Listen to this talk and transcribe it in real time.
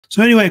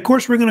So anyway, of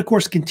course, we're going to, of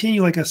course,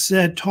 continue, like I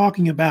said,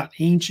 talking about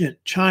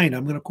ancient China.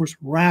 I'm going to, of course,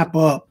 wrap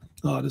up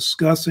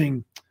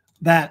discussing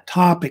that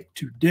topic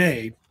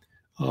today.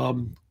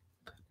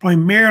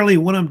 Primarily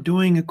what I'm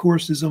doing, of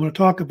course, is I'm going to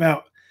talk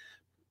about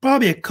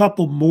probably a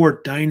couple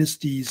more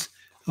dynasties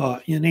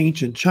in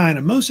ancient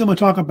China. Most of them I'm going to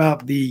talk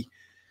about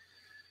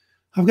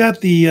I've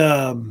got the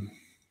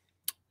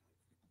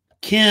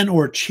Qin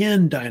or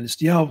Qin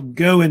Dynasty. I'll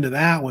go into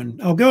that one.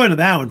 I'll go into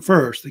that one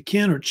first, the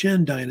Qin or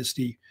Qin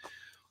Dynasty.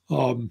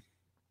 And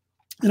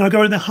I'll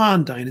go to the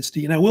Han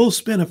Dynasty. And I will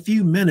spend a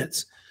few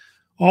minutes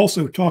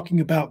also talking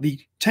about the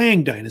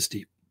Tang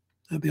Dynasty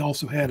that they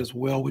also had as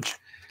well, which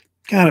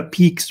kind of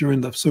peaks during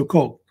the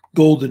so-called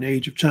golden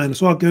age of China.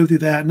 So I'll go through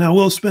that. And I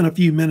will spend a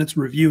few minutes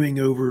reviewing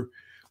over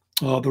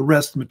the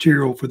rest of the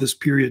material for this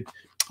period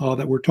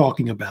that we're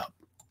talking about.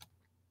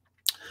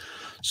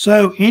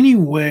 So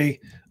anyway,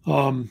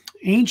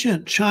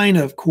 ancient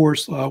China, of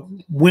course,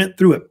 went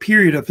through a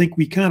period I think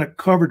we kind of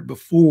covered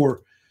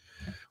before,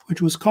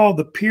 which was called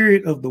the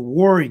period of the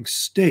Warring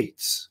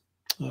States.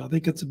 I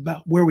think it's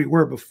about where we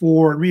were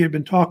before. And we had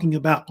been talking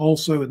about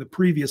also in the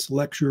previous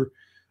lecture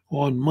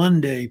on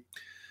Monday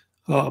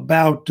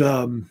about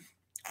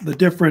the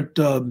different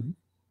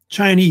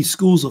Chinese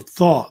schools of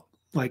thought,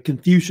 like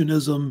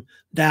Confucianism,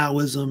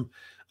 Taoism,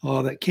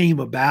 that came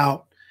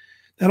about.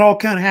 That all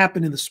kind of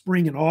happened in the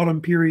spring and autumn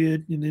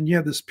period. And then you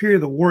have this period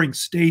of the Warring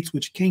States,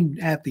 which came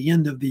at the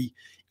end of the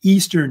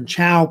Eastern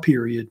Zhou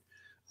period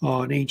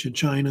in ancient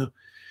China.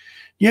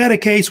 You had a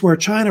case where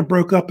China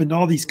broke up into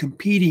all these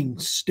competing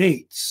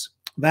states,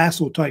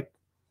 vassal-type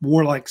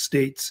warlike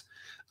states,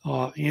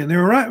 and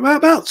there were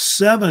about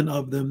 7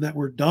 of them that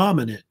were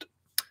dominant,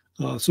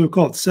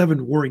 so-called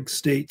 7 warring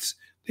states.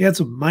 They had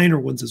some minor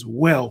ones as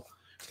well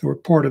that were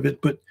part of it,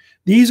 but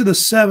these are the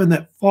 7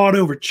 that fought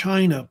over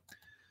China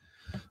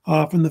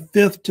from the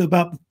 5th to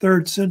about the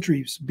 3rd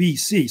centuries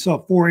BC, so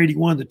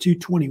 481 to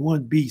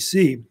 221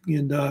 BC.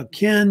 And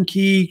Qin,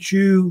 Qi,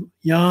 Chu,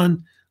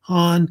 Yan,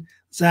 Han,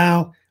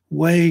 Zhao,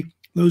 Wei,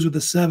 those are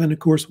the 7, of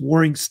course,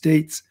 warring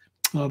states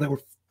that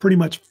were pretty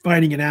much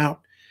fighting it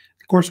out.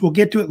 Of course, we'll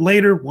get to it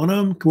later. One of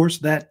them, of course,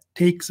 that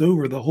takes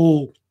over the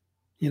whole,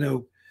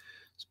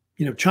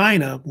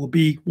 China will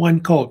be one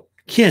called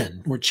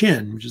Qin or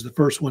Qin, which is the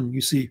first one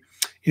you see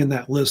in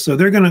that list. So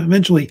they're going to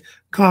eventually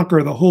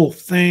conquer the whole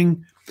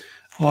thing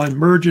and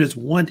merge it as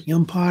one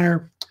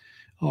empire.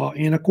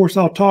 And of course,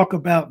 I'll talk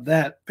about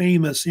that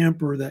famous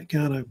emperor that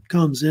kind of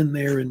comes in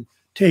there and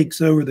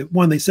takes over, the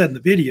one they said in the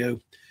video,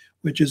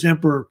 which is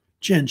Emperor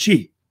Qin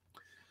Shi.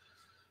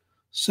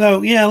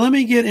 So yeah, let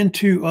me get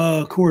into,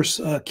 of course,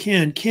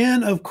 Qin.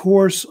 Qin, of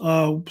course,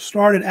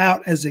 started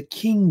out as a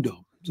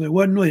kingdom. So it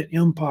wasn't really an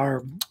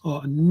empire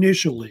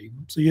initially.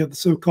 So you have the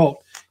so-called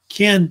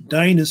Qin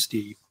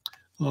Dynasty,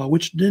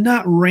 which did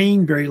not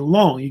reign very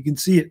long. You can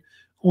see it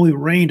only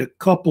reigned a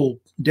couple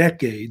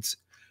decades,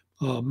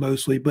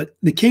 mostly. But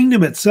the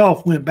kingdom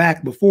itself went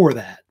back before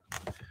that,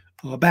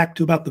 back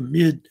to about the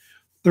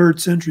mid-3rd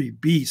century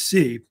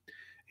BC.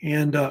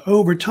 And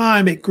over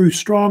time, it grew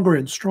stronger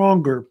and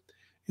stronger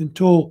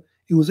until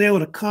it was able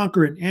to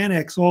conquer and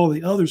annex all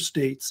the other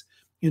states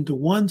into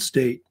one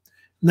state.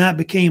 And that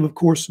became, of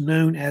course,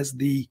 known as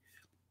the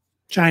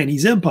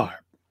Chinese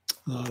Empire.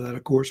 That,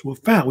 of course, was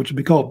found, which would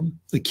be called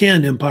the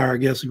Qin Empire, I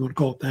guess if you want to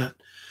call it that.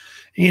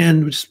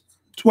 And it's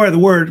where the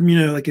word,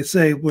 like I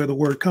say, where the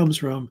word comes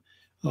from.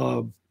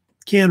 Qin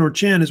or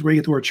Qin is where you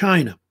get the word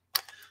China.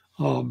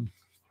 Of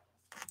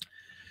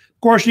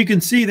course, you can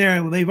see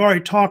there, they've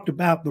already talked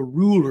about the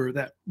ruler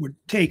that would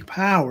take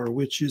power,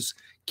 which is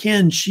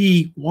Qin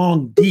Shi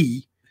Huang,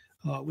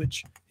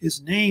 which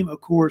his name, of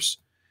course,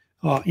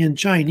 in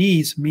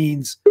Chinese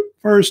means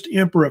first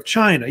emperor of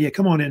China. Yeah,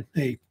 come on in.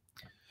 Hey,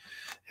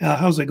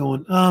 how's it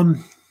going?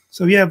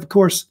 So you have, of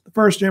course, the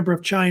first emperor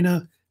of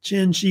China,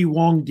 Qin Shi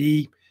Huang.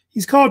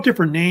 He's called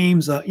different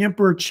names,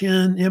 Emperor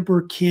Qin,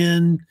 Emperor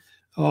Qin,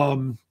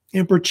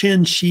 Emperor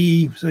Qin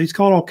Shi. So he's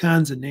called all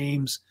kinds of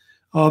names.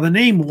 The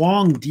name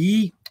Huang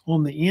Di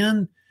on the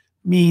end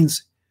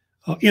means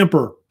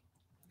emperor.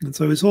 And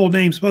so his whole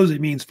name supposedly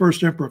means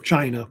first emperor of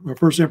China or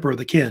first emperor of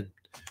the Qin,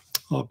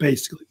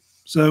 basically.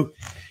 So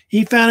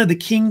he founded the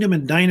kingdom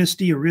and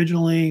dynasty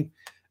originally.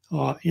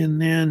 And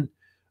then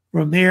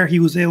from there, he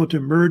was able to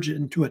merge it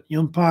into an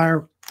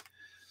empire.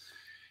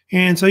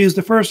 And so he was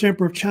the first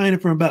emperor of China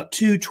from about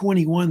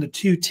 221 to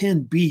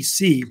 210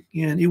 BC.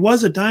 And it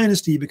was a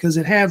dynasty because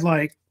it had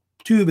like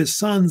 2 of his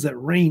sons that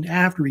reigned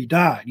after he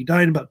died. He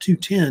died in about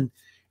 210. And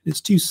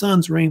his 2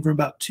 sons reigned from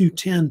about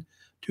 210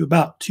 to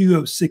about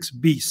 206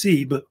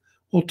 BC. But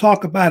we'll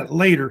talk about it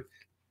later.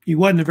 He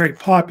wasn't a very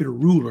popular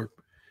ruler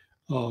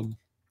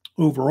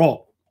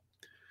overall.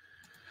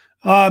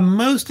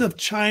 Most of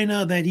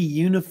China that he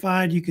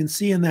unified, you can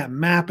see in that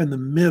map in the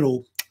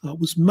middle,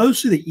 was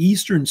mostly the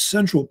eastern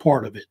central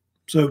part of it.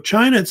 So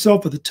China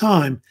itself at the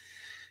time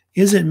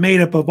isn't made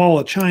up of all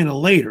of China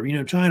later.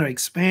 China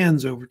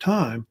expands over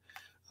time,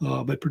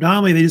 but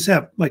predominantly they just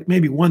have like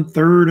maybe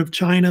 1/3 of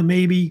China,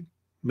 maybe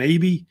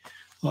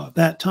at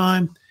that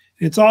time.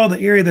 And it's all the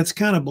area that's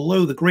kind of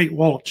below the Great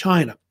Wall of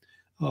China.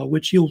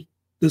 which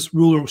this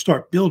ruler will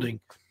start building,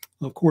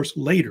 of course,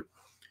 later.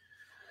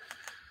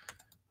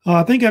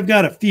 I think I've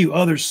got a few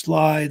other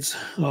slides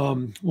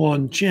on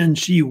Qin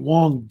Shih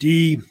Huang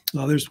Di.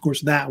 There's, of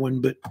course, that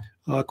one, but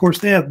of course,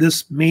 they have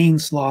this main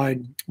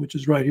slide, which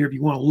is right here if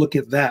you want to look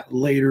at that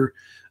later.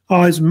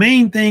 His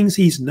main things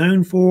he's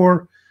known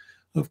for,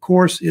 of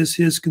course, is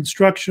his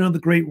construction of the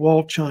Great Wall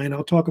of China.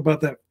 I'll talk about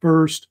that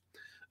first.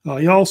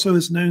 He also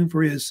is known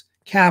for his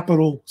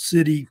capital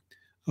city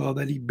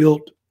that he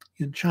built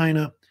in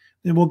China.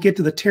 Then we'll get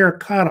to the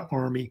Terracotta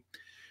Army,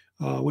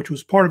 which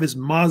was part of his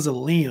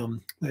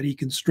mausoleum that he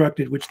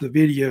constructed, which the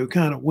video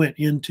kind of went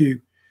into.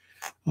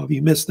 If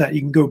you missed that,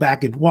 you can go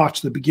back and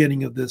watch the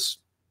beginning of this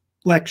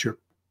lecture.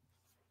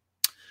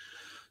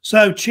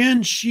 So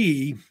Qin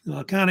Shi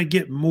kind of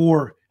get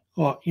more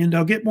and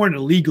I'll get more into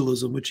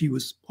legalism, which he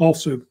was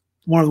also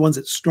one of the ones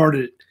that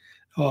started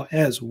it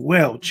as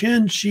well.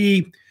 Qin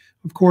Shi,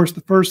 of course,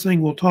 the first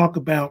thing we'll talk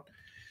about,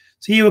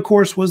 he, of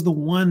course, was the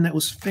one that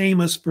was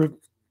famous for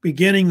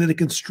beginning the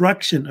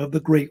construction of the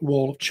Great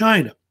Wall of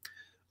China.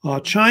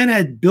 China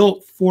had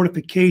built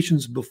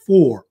fortifications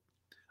before,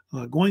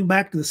 going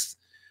back to this,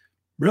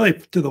 really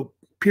to the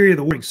period of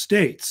the Warring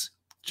States.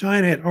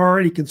 China had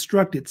already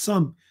constructed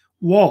some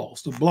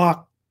walls to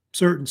block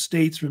certain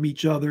states from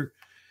each other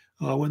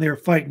when they were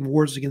fighting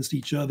wars against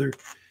each other.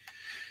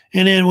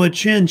 And then what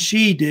Qin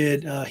Shi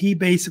did, he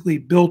basically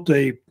built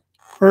a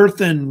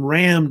earthen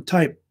ram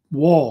type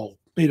wall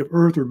made of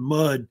earth or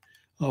mud,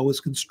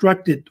 was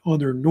constructed on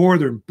their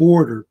northern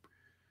border.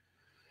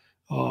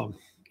 And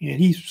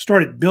he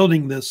started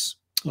building this,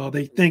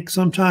 they think,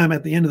 sometime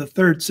at the end of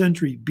the 3rd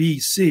century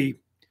BC.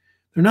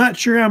 They're not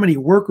sure how many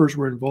workers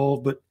were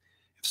involved, but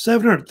if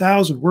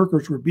 700,000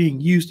 workers were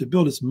being used to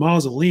build his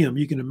mausoleum,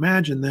 you can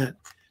imagine that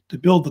to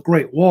build the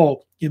Great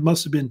Wall, it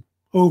must have been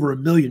over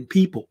 1 million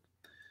people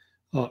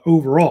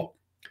overall.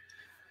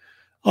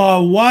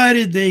 Why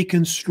did they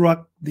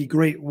construct the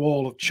Great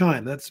Wall of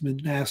China? That's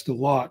been asked a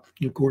lot,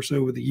 of course,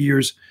 over the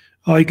years.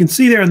 You can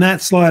see there in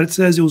that slide, it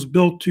says it was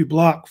built to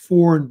block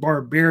foreign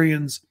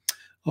barbarians,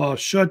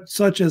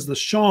 such as the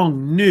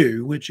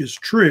Xiongnu, which is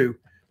true.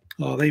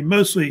 They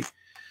mostly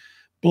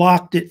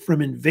blocked it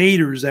from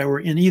invaders that were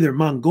in either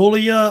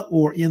Mongolia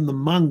or in the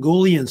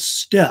Mongolian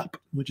steppe,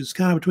 which is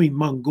kind of between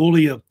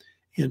Mongolia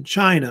and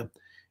China.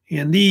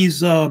 And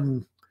these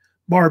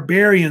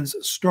barbarians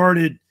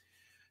started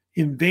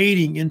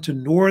invading into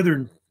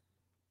northern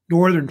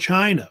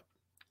China,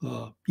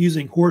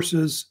 using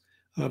horses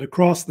to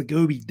cross the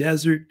Gobi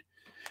Desert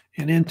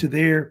and into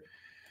there.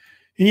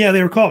 And yeah,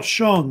 they were called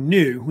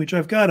Xiongnu, which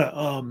I've got a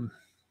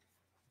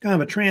kind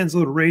of a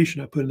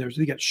transliteration I put in there.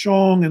 So you got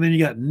Xiong and then you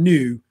got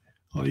Nu.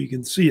 You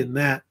can see in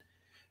that.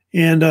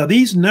 And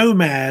these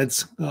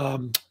nomads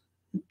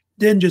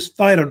didn't just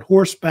fight on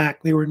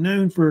horseback. They were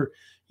known for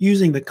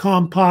using the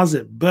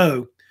composite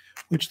bow,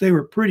 which they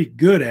were pretty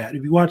good at.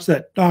 If you watch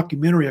that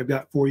documentary I've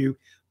got for you,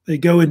 they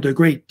go into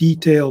great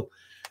detail,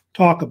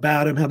 talk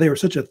about them, how they were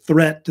such a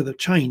threat to the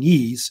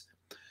Chinese.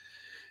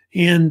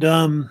 And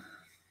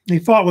they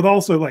fought with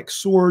also like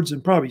swords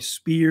and probably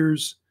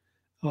spears.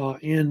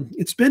 And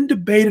it's been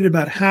debated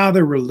about how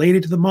they're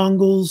related to the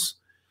Mongols.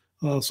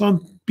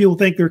 Some people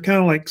think they're kind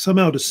of like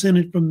somehow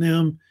descended from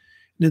them.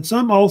 And then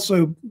some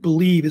also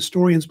believe,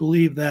 historians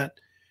believe, that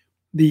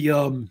the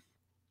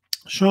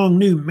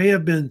Xiongnu may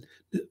have been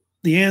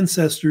the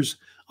ancestors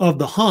of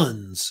the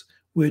Huns,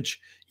 which,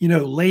 you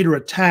know, later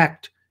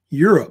attacked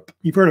Europe.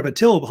 You've heard of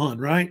Attila the Hun,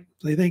 right?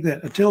 So they think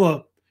that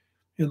Attila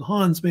and the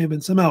Huns may have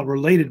been somehow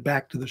related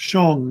back to the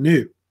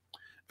Xiongnu. In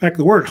fact,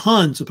 the word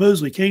Hun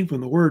supposedly came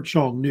from the word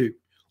Xiongnu,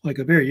 like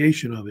a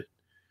variation of it.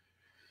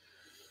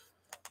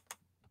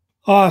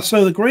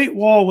 So the Great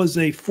Wall was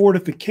a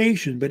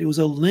fortification, but it was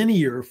a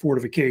linear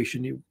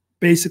fortification. It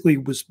basically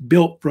was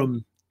built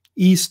from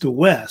east to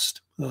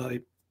west.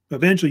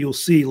 Eventually, you'll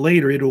see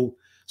later, it'll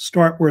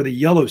start where the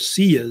Yellow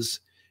Sea is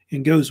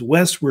and goes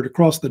westward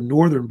across the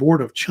northern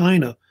border of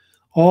China,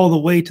 all the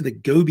way to the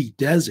Gobi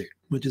Desert,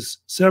 which is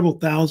several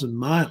thousand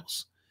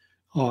miles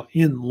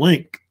in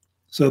length.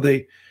 So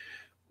they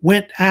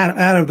went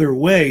out of their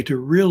way to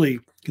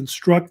really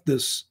construct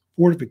this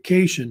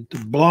fortification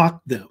to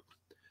block them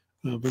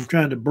from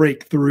trying to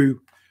break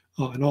through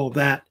and all of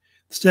that,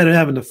 instead of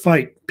having to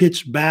fight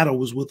pitched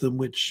battles with them,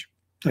 which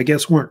I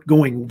guess weren't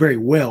going very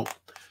well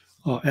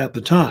at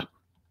the time.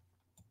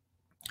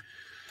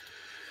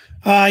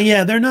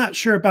 Yeah, they're not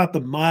sure about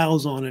the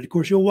miles on it. Of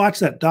course, you'll watch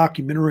that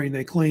documentary and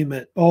they claim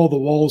that all the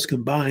walls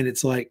combined,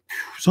 it's like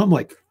something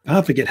like,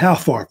 I forget how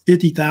far,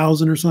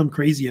 50,000 or some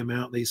crazy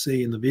amount they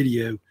say in the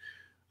video.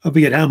 I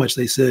forget how much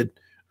they said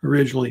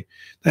originally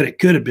that it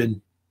could have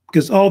been,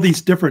 because all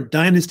these different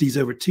dynasties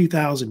over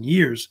 2,000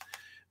 years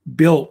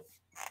built,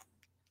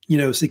 you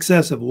know,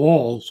 successive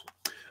walls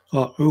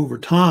over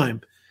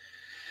time.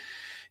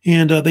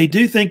 And they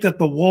do think that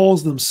the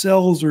walls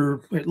themselves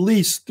are at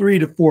least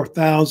 3,000 to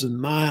 4,000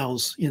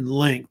 miles in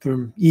length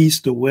from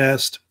east to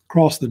west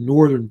across the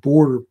northern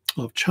border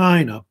of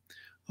China.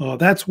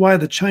 That's why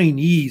the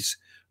Chinese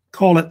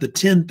call it the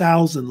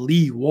 10,000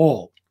 li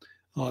wall.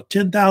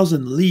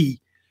 10,000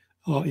 li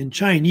in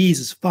Chinese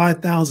is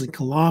 5,000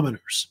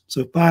 kilometers.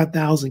 So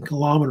 5,000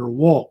 kilometer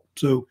wall.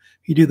 So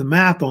if you do the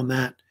math on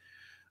that,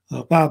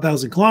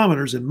 5,000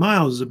 kilometers in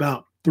miles is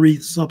about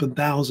 3-something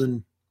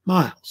thousand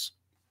miles.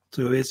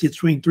 So it's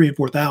between 3,000 and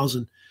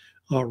 4,000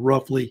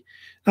 roughly.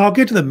 Now I'll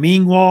get to the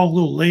Ming Wall a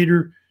little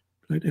later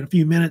in a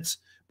few minutes,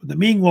 but the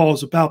Ming Wall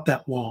is about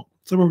that long,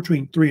 somewhere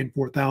between 3,000 and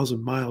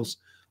 4,000 miles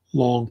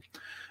long.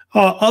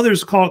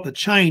 Others call it the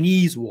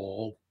Chinese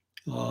Wall.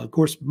 Of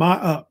course,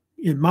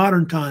 in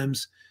modern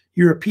times,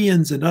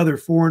 Europeans and other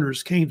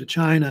foreigners came to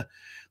China.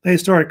 They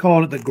started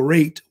calling it the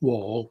Great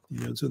Wall,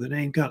 so the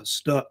name kind of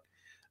stuck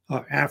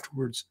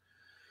afterwards.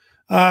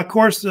 Of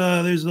course,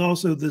 there's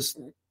also this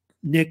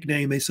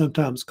nickname they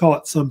sometimes call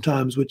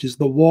it which is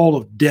the Wall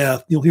of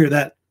Death. You'll hear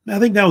that. I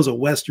think that was a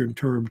Western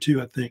term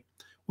too. I think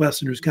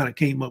Westerners kind of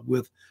came up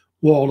with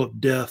Wall of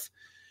Death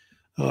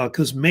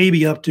because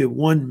maybe up to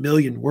 1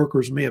 million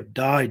workers may have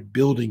died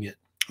building it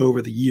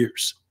over the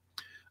years.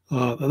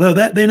 Although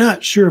they're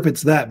not sure if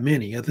it's that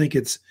many. I think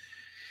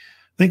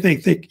they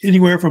think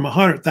anywhere from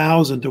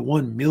 100,000 to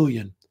 1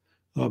 million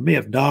may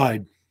have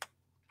died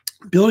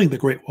building the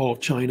Great Wall of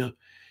China.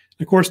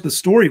 And of course, the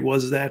story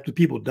was that after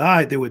people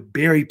died, they would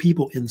bury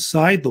people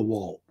inside the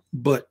wall.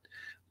 But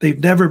they've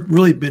never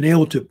really been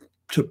able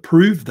to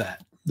prove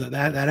that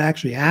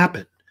actually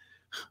happened.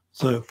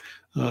 So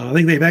I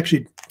think they've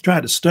actually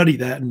tried to study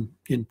that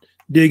and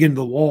dig into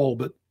the wall,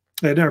 but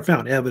they never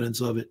found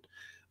evidence of it,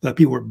 that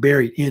people were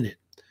buried in it.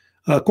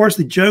 Of course,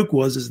 the joke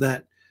is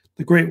that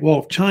the Great Wall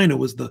of China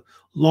was the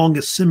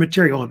longest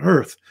cemetery on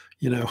earth,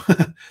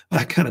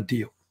 that kind of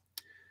deal.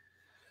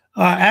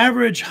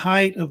 Average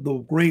height of the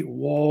Great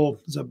Wall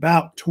is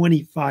about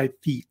 25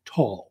 feet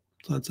tall.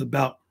 So that's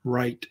about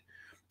right.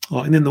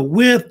 And then the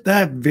width,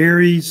 that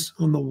varies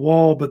on the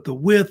wall, but the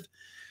width,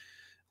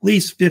 at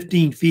least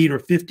 15 feet or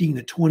 15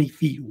 to 20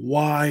 feet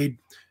wide,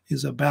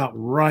 is about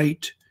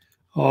right.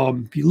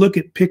 If you look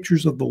at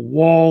pictures of the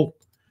wall,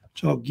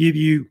 which I'll give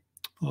you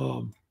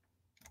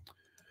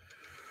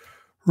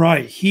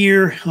right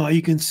here,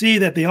 you can see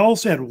that they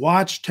also had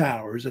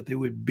watchtowers that they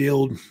would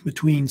build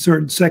between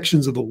certain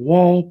sections of the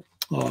wall,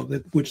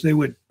 which they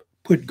would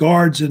put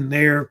guards in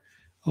there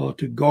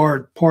to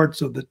guard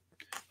parts of the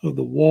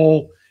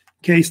wall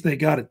in case they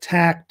got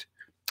attacked.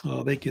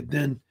 They could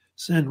then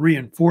send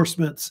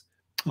reinforcements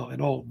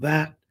and all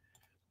that.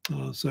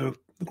 So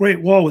the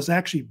Great Wall was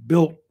actually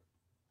built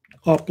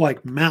up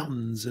like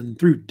mountains and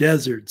through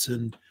deserts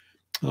and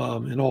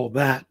all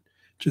that,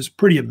 which is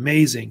pretty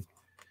amazing.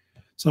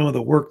 Some of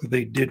the work that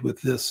they did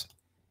with this.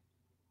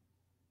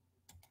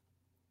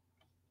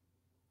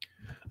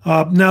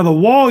 Now, the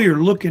wall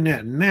you're looking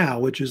at now,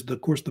 which is,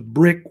 of course, the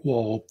brick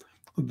wall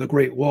of the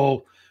Great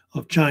Wall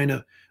of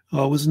China,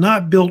 was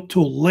not built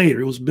till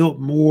later. It was built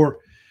more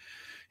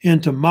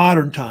into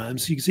modern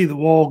times. You can see the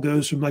wall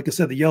goes from, like I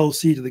said, the Yellow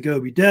Sea to the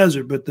Gobi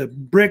Desert, but the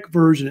brick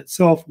version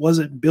itself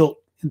wasn't built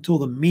until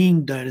the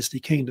Ming Dynasty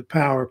came to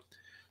power,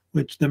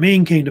 which the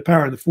Ming came to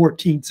power in the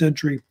 14th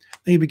century.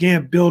 They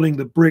began building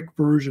the brick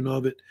version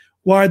of it.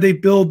 Why did they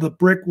build the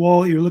brick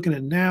wall you're looking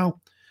at now,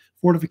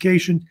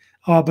 fortification?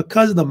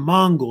 Because of the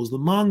Mongols. The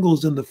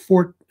Mongols in the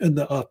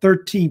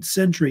 13th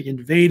century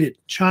invaded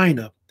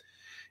China,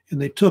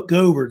 and they took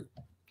over,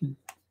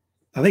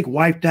 I think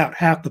wiped out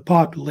half the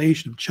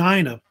population of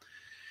China.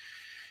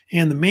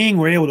 And the Ming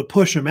were able to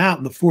push them out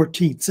in the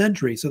 14th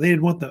century, so they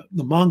didn't want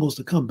the Mongols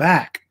to come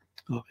back.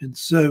 And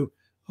so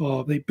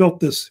they built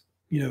this,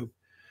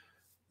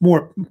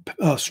 more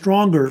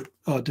stronger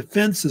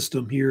defense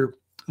system here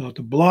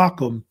to block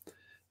them.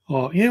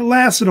 And it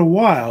lasted a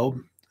while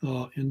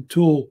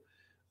until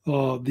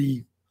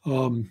the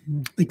I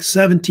think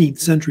 17th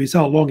century is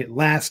how long it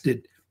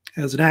lasted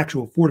as an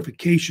actual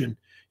fortification.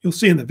 You'll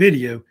see in the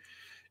video.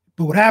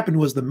 But what happened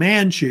was the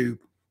Manchu,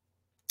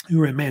 who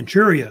were in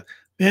Manchuria,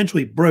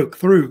 eventually broke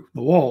through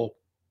the wall,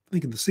 I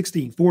think in the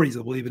 1640s,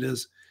 I believe it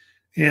is.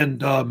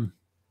 And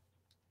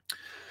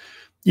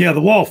yeah,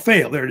 the wall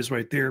failed. There it is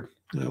right there.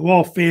 The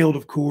wall failed,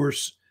 of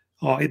course.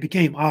 It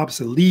became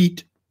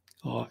obsolete.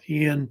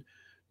 And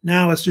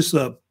now it's just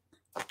a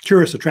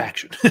tourist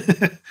attraction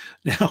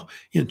now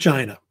in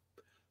China.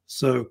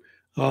 So,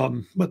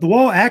 but the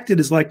wall acted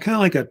as kind of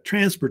like a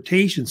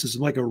transportation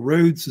system, like a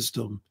road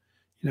system,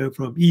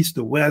 from east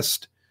to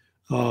west,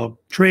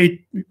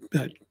 trade,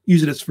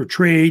 use it for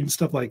trade and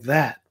stuff like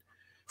that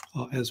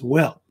as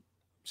well.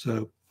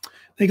 So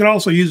they could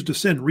also use it to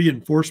send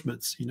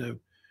reinforcements,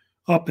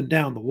 up and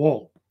down the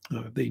wall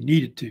if they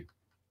needed to.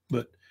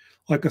 But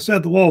like I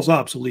said, the wall's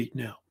obsolete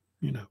now,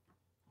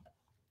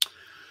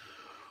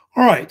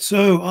 All right,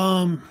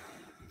 so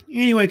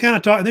anyway, kind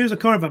of talk. There's a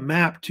kind of a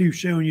map too,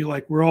 showing you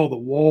where all the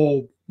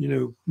wall,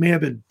 may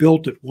have been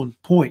built at one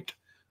point,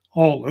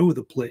 all over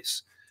the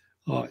place,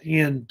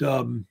 and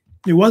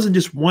it wasn't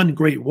just one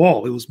great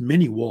wall; it was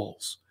many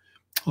walls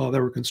that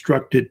were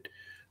constructed.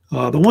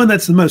 The one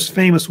that's the most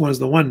famous one is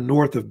the one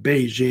north of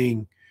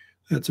Beijing.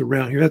 That's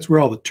around here. That's where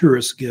all the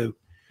tourists go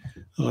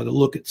to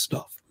look at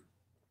stuff.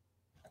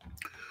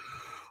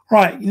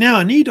 Right. Now,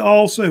 I need to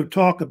also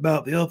talk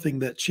about the other thing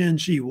that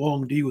Shih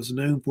Huang was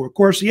known for. Of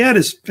course, he had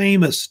his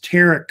famous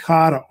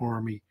Terracotta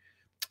Army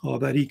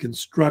that he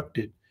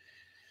constructed.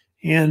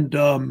 And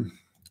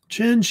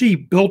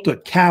Qin built a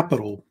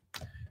capital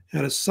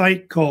at a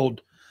site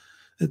called,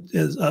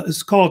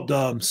 it's called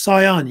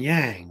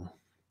Xianyang,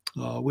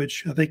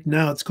 which I think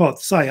now it's called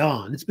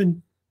Xi'an. It's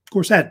been, of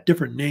course, had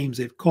different names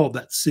they've called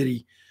that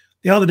city.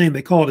 The other name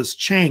they call it is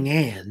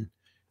Chang'an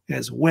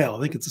as well. I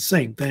think it's the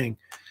same thing.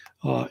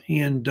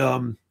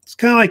 It's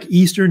kind of like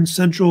Eastern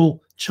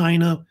Central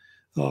China,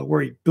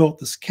 where he built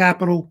this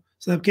capital.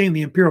 So that became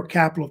the imperial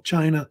capital of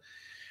China,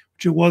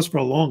 which it was for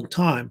a long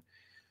time.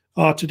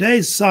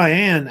 Today's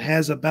Xi'an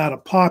has about a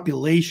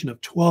population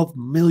of 12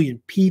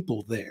 million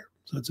people there.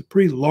 So it's a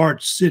pretty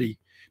large city.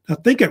 Now,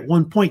 I think at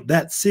one point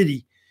that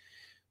city,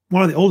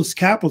 one of the oldest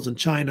capitals in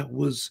China,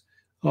 was,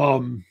 I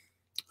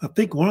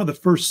think, one of the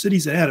first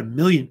cities that had 1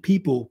 million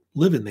people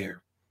living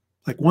there,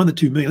 like 1 to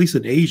 2 million, at least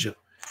in Asia.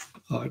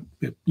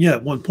 Yeah,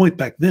 at one point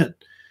back then.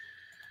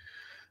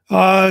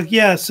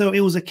 Yeah, so it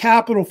was a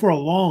capital for a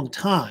long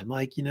time.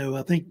 Like,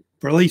 I think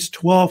for at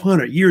least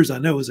 1,200 years, I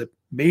know it was a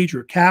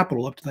major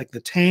capital up to like the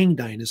Tang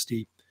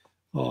Dynasty,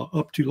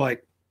 up to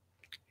like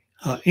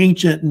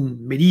ancient and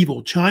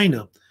medieval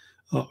China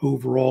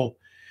overall.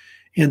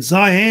 And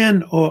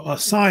Xi'an or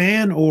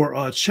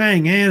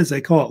Chang'an, as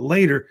they call it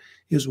later,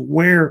 is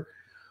where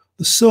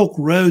the Silk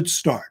Road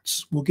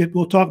starts. We'll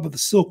talk about the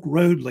Silk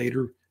Road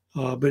later.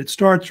 But it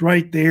starts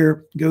right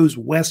there, goes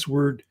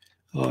westward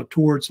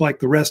towards like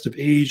the rest of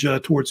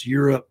Asia, towards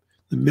Europe,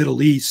 the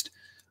Middle East.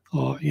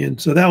 And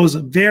so that was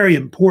a very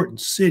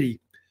important city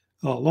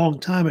a long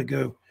time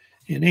ago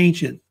in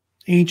ancient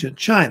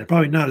China.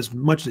 Probably not as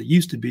much as it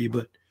used to be,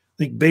 but I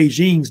think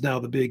Beijing's now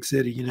the big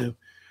city, because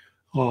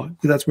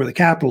that's where the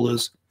capital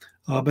is.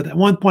 But at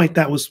one point,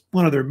 that was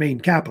one of their main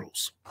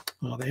capitals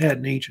they had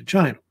in ancient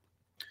China.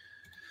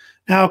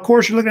 Now, of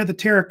course, you're looking at the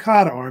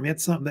Terracotta Army.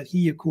 That's something that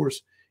he, of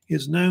course,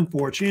 is known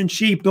for.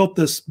 Qin built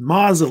this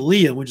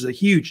mausoleum, which is a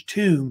huge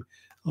tomb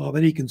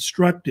that he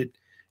constructed.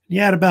 He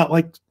had about,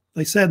 like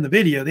they said in the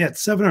video, they had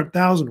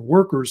 700,000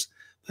 workers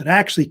that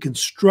actually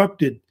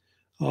constructed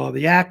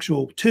the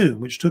actual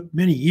tomb, which took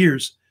many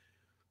years.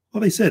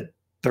 Well, they said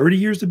 30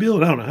 years to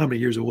build. I don't know how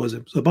many years it was.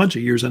 It was a bunch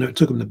of years. I know it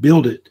took them to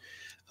build it.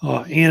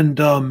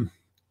 The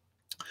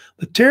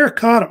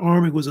Terracotta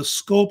Army was a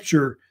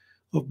sculpture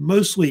of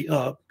mostly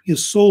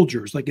his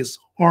soldiers, like his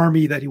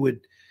army that he would,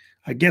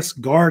 I guess,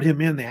 guard him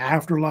in the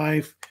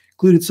afterlife,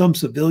 included some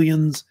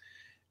civilians.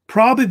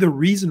 Probably the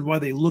reason why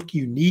they look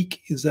unique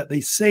is that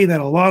they say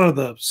that a lot of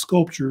the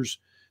sculptures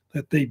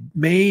that they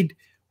made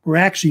were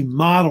actually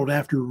modeled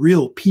after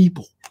real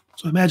people.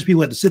 So imagine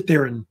people had to sit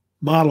there and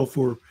model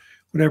for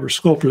whatever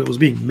sculpture that was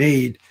being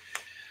made.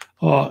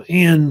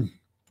 And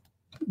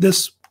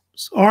this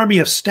army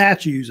of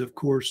statues, of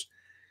course,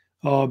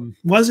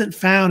 wasn't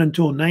found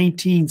until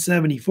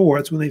 1974.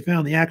 That's when they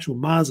found the actual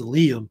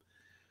mausoleum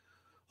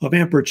of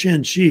Emperor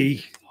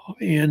Qin.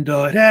 And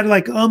it had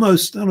like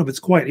almost, I don't know if it's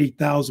quite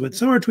 8,000, but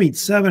somewhere between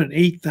 7,000 and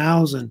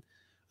 8,000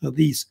 of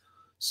these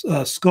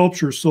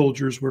sculpture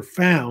soldiers were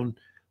found,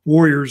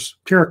 warriors,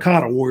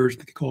 terracotta warriors,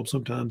 they call them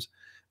sometimes,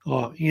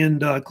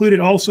 and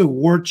included also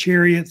war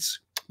chariots.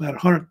 About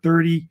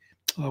 130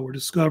 were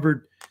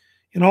discovered,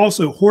 and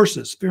also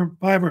horses,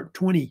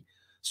 520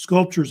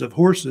 sculptures of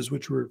horses,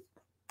 which were,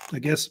 I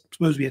guess,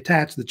 supposed to be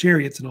attached to the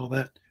chariots and all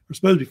that, or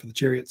supposed to be for the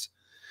chariots.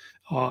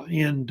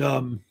 And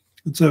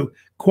so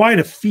quite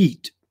a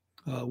feat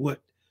what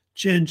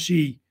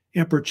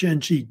Emperor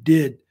Qin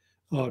did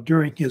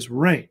during his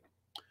reign.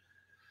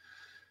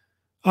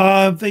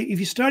 If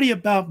you study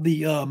about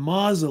the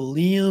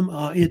mausoleum,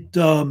 it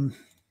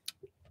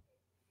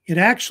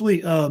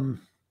actually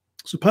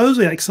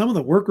supposedly, like, some of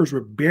the workers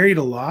were buried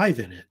alive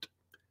in it,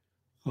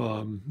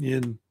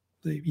 and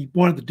he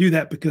wanted to do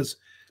that because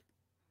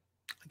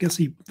I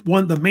guess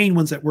one of the main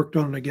ones that worked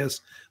on it, I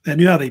guess, that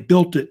knew how they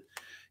built it,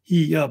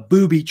 he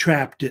booby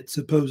trapped it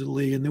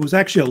supposedly, and there was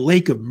actually a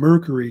lake of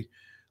mercury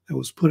that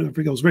was put in. I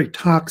forget, it was very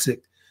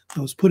toxic.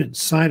 That was put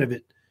inside of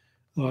it,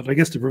 I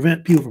guess, to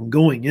prevent people from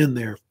going in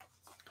there.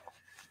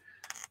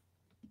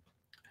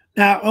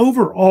 Now,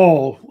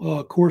 overall,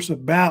 of course,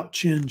 about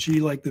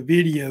Qin, like the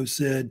video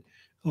said,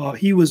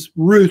 he was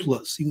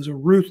ruthless. He was a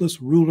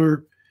ruthless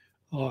ruler,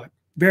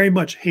 very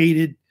much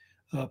hated,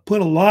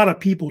 put a lot of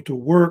people to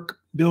work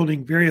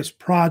building various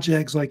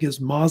projects like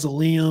his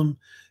mausoleum,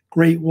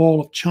 Great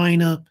Wall of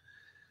China.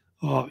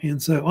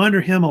 And so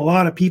under him, a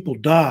lot of people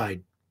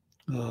died.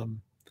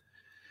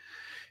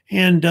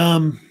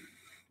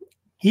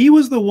 He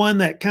was the one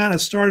that kind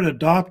of started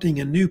adopting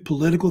a new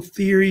political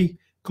theory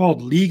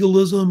called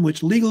legalism,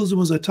 which legalism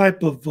was a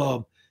type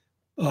of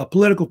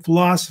political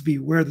philosophy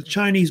where the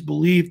Chinese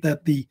believed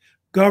that the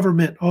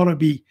government ought to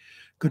be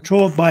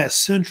controlled by a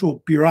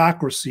central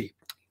bureaucracy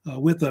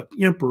with an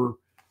emperor,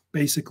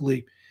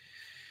 basically.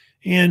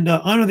 And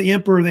under the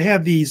emperor, they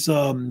have these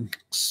royal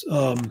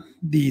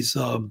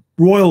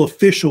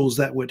officials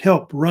that would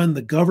help run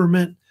the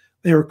government.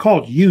 They were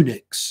called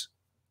eunuchs.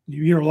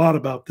 You hear a lot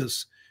about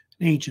this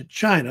in ancient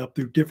China up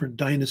through different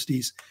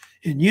dynasties.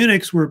 And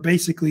eunuchs were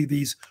basically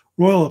these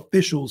royal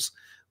officials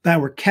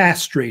that were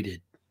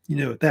castrated. You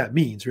know what that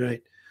means,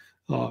 right?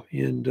 So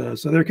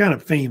they're kind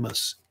of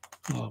famous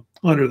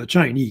under the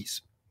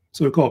Chinese,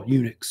 so-called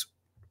eunuchs.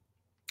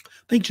 I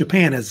think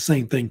Japan has the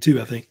same thing too,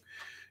 I think,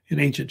 in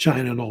ancient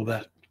China and all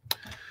that.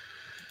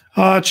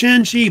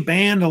 Qin Shi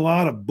banned a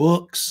lot of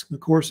books, of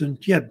course, and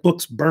he had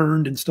books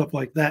burned and stuff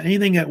like that.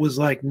 Anything that was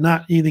like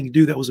not anything to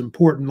do that was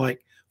important,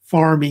 like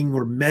farming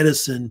or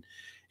medicine,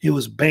 it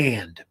was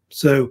banned.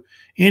 So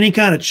any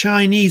kind of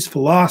Chinese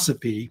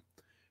philosophy,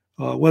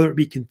 whether it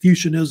be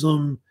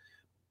Confucianism,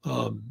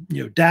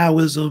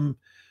 Taoism,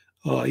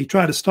 he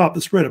tried to stop the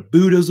spread of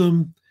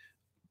Buddhism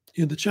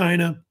into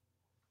China.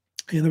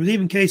 And there was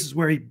even cases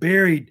where he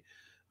buried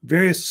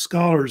various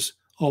scholars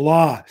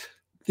alive.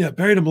 Yeah,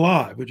 buried them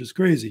alive, which is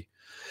crazy.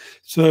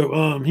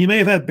 So he may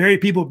have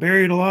had people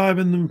buried alive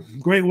in the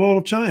Great Wall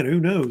of China. Who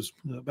knows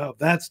about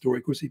that story?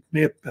 Of course, I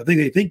think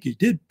they think he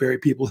did bury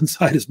people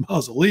inside his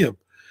mausoleum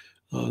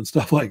and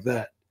stuff like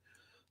that.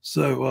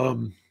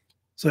 So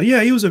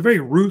yeah, he was a very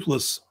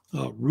ruthless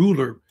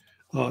ruler,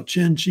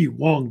 Qin Shi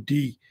Huang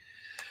Di.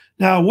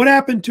 Now, what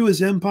happened to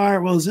his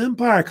empire? Well, his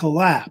empire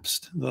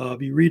collapsed.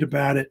 If you read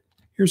about it,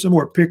 here's some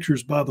more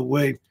pictures, by the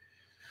way.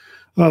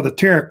 The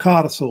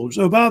terracotta soldiers.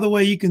 Oh, by the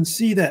way, you can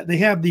see that they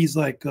have these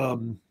like,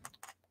 you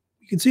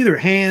can see their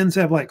hands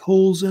have like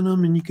holes in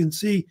them, and you can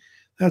see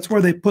that's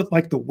where they put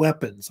like the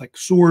weapons, like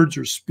swords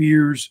or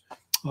spears.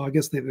 I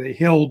guess they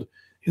held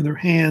in their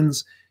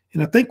hands.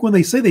 And I think when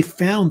they say they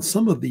found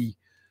some of the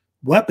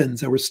weapons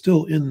that were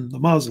still in the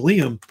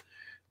mausoleum,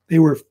 they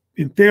were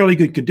in fairly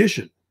good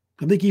condition.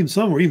 I think even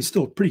some were even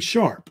still pretty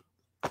sharp,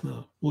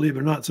 believe it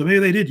or not. So maybe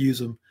they did use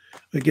them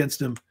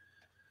against him.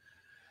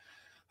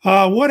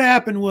 What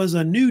happened was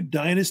a new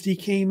dynasty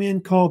came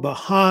in called the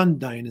Han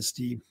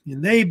Dynasty,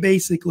 and they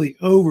basically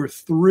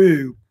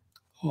overthrew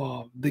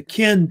the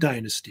Qin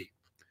Dynasty.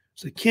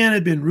 So Qin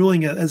had been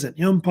ruling as an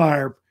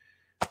empire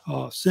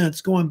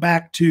since going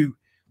back to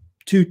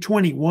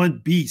 221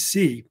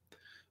 BC.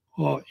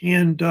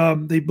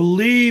 And they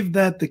believe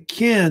that the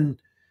Qin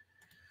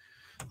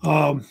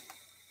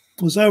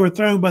was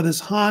overthrown by this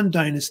Han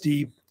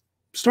Dynasty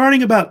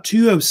starting about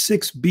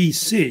 206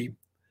 BC.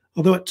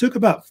 Although it took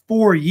about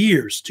 4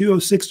 years,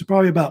 206 to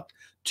probably about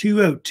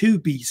 202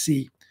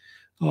 BC,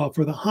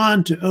 for the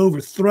Han to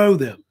overthrow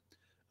them.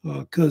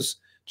 Because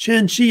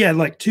Qin Shi had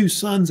like 2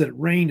 sons that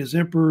reigned as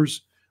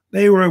emperors.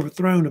 They were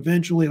overthrown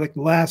eventually, like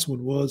the last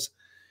one was.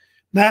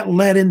 That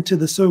led into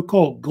the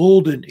so-called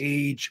Golden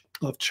Age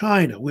of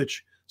China,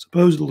 which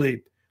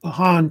supposedly the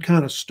Han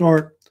kind of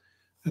start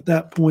at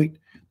that point.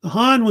 The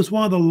Han was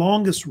one of the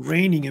longest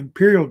reigning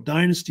imperial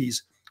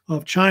dynasties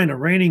of China,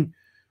 reigning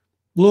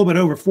a little bit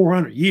over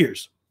 400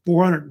 years,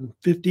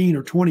 415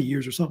 or 20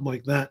 years or something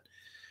like that.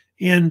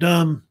 And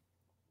the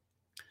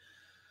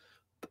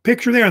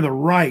picture there on the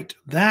right,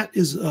 that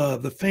is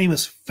the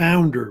famous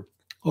founder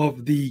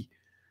of the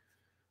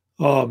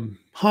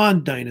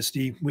Han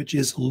Dynasty, which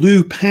is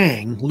Liu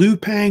Pang. Liu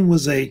Pang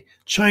was a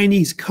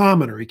Chinese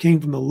commoner. He came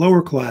from the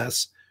lower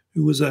class,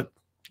 who was a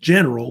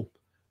general,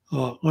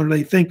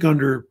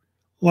 under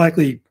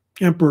likely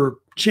Emperor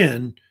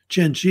Qin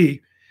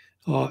Shi.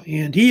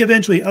 And he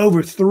eventually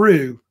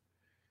overthrew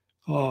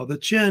the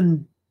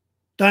Qin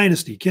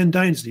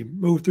Dynasty,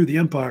 overthrew the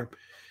empire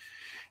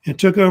and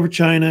took over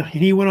China.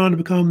 And he went on to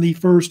become the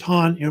first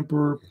Han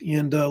emperor.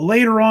 And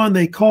later on,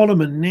 they called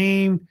him a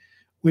name,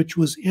 which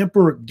was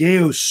Emperor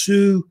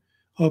Gaosu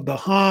of the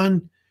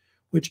Han,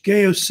 which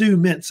Gaosu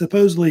meant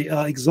supposedly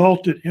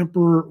exalted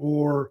emperor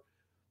or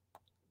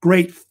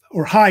great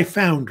or high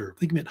founder. I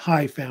think it meant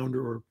high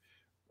founder or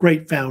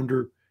great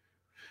founder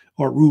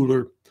or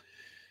ruler.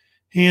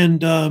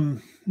 And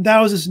that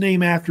was his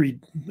name after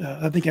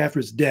I think after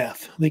his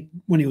death. I think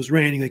when he was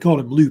reigning, they called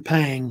him Liu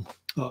Pang,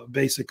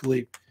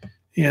 basically.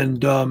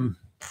 And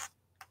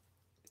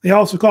they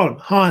also called him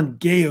Han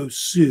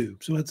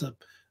Gaosu. So that's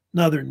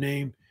another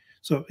name.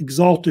 So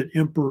exalted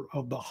emperor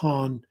of the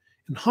Han.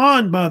 And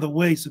Han, by the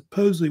way,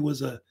 supposedly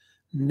was a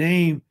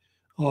name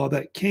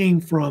that came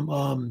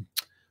from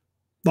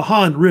the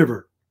Han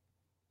River.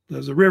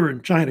 There's a river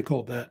in China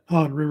called that,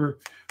 Han River,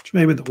 which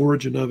may have been the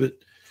origin of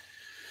it.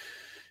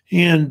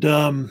 And,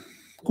 of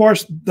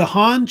course, the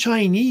Han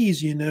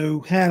Chinese,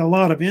 had a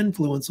lot of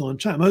influence on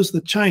China. Most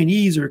of the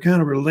Chinese are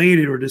kind of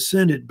related or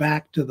descended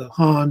back to the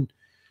Han. In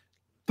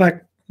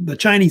fact, the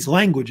Chinese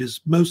language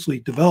is mostly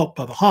developed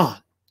by the Han,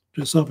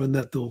 which is something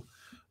that they'll,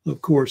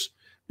 of course,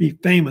 be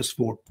famous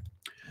for.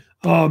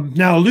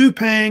 Now, Liu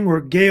Pang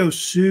or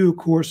Gaosu, of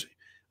course,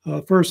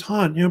 first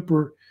Han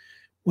emperor,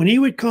 when he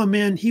would come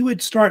in, he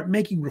would start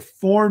making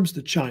reforms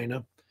to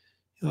China.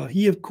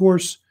 He, of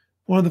course,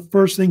 one of the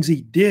first things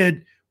he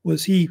did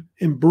was he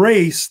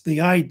embraced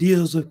the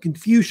ideas of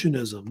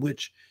Confucianism,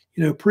 which,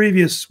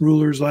 previous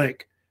rulers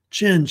like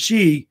Qin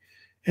Shi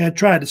had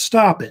tried to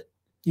stop it.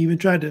 He even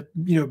tried to,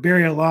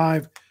 bury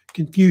alive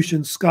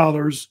Confucian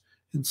scholars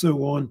and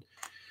so on.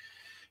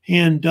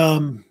 And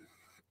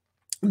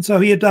so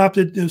he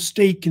adopted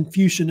state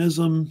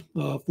Confucianism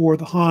for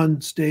the Han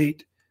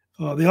state.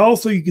 They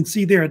also, you can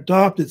see there,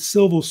 adopted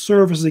civil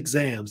service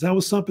exams. That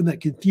was something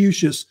that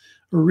Confucius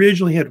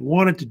originally had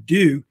wanted to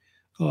do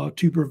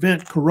to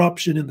prevent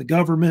corruption in the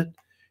government.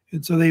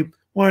 And so they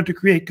wanted to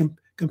create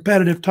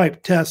competitive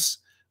type tests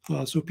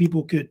so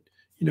people could,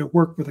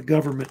 work for the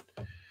government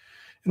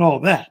and all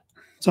of that.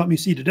 Something you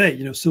see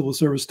today, civil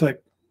service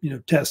type,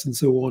 tests and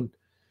so on.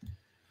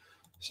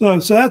 So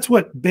that's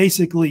what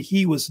basically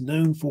he was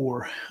known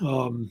for,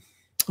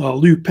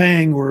 Liu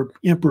Pang or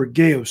Emperor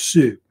Gao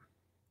Su.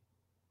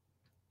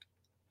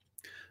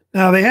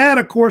 Now, they had,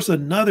 of course,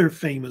 another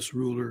famous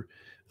ruler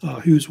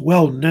who's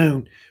well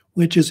known,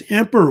 which is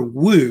Emperor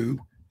Wu,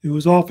 who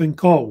was often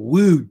called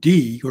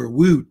Wudi or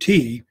Wu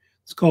Ti.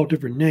 It's called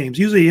different names.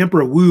 Usually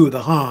Emperor Wu of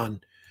the Han.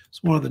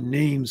 It's one of the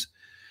names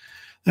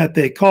that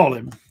they call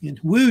him. And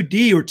Wu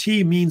Di or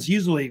Ti means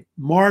usually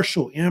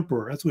martial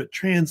emperor. That's what it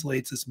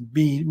translates as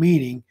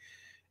meaning.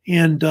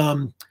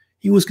 And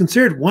he was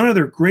considered one of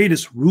their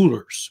greatest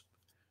rulers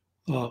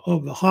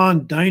of the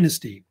Han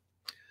Dynasty.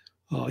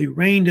 He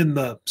reigned in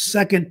the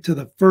 2nd to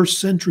the 1st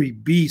century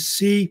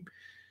BC.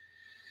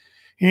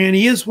 And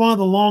he is one of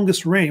the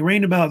longest reign. He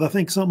reigned about, I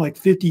think, something like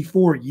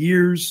 54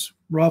 years,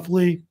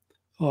 roughly.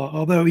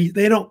 Although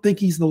they don't think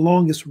he's the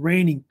longest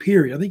reigning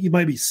period. I think he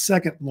might be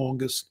second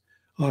longest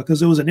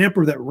because there was an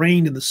emperor that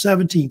reigned in the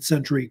 17th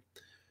century,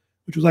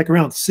 which was like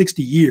around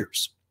 60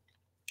 years.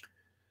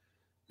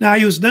 Now,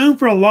 he was known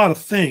for a lot of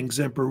things,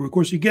 emperor. Of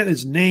course, you get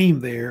his name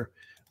there.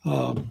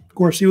 Of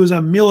course, he was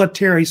a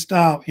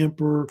military-style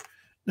emperor,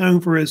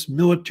 known for his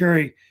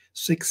military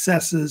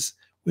successes,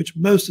 which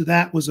most of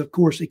that was, of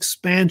course,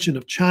 expansion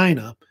of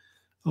China.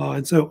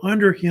 And so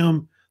under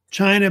him,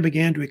 China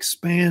began to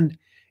expand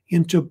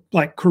into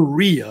like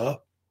Korea,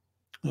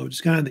 which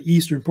is kind of the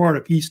eastern part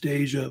of East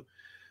Asia,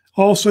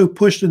 also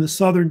pushed into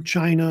southern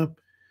China,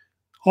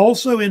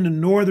 also into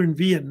northern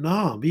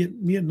Vietnam.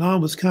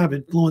 Vietnam was kind of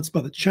influenced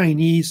by the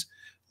Chinese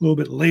a little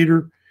bit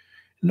later.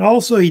 And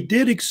also he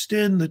did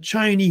extend the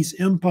Chinese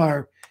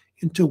empire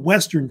into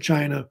western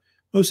China,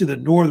 mostly the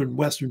northern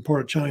western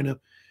part of China,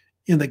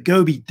 in the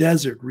Gobi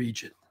Desert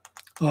region.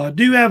 I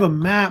do have a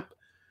map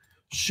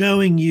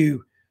showing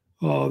you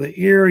the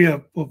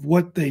area of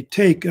what they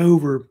take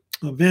over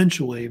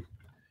eventually,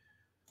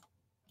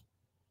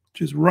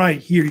 which is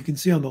right here. You can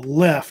see on the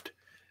left.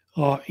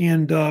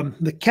 And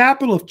the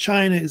capital of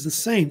China is the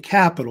same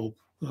capital,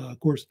 of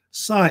course,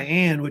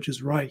 Xi'an, which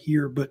is right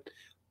here, but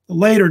the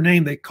later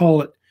name they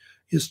call it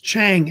is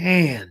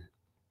Chang'an.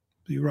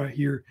 See right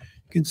here.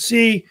 You can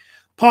see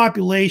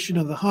population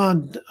of the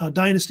Han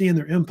Dynasty and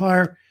their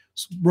empire,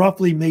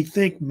 roughly may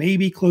think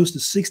maybe close to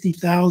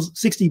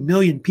 60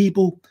 million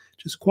people,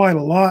 which is quite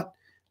a lot.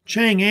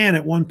 Chang'an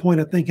at one point,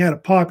 I think, had a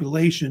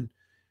population,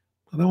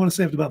 I don't want to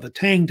say about the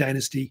Tang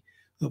Dynasty,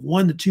 of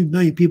 1 to 2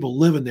 million people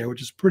living there,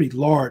 which is a pretty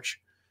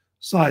large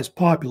size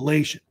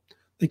population. I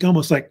think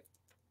almost like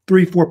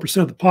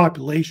 3-4% of the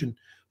population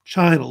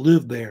China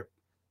lived there.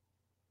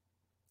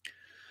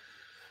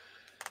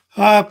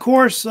 Of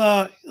course,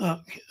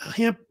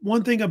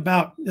 one thing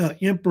about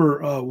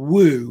Emperor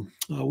Wu,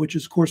 which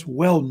is, of course,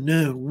 well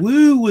known,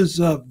 Wu was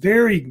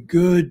very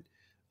good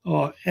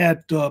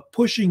at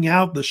pushing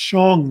out the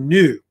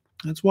Xiongnu.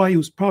 That's why he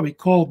was probably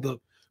called the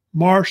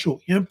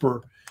martial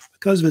emperor,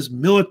 because of his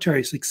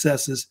military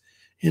successes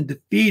in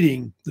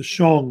defeating the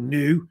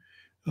Xiongnu,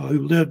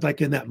 who lived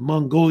like in that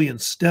Mongolian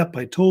steppe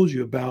I told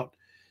you about.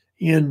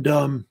 And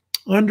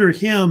under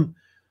him,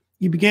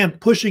 he began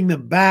pushing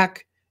them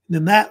back. And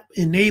then that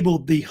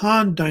enabled the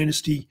Han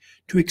Dynasty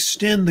to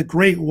extend the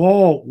Great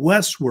Wall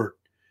westward,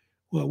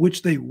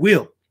 which they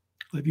will.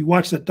 If you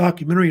watch that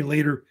documentary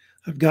later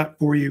I've got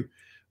for you,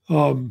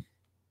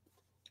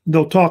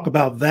 they'll talk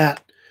about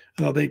that.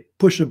 They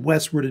push them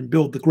westward and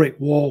build the Great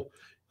Wall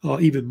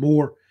even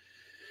more.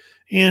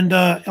 And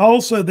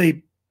also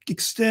they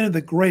extended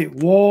the Great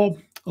Wall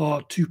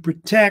to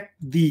protect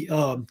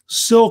the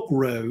Silk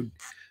Road,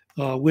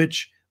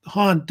 which the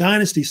Han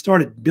Dynasty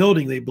started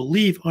building, they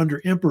believe,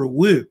 under Emperor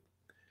Wu.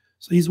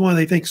 So he's one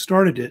they think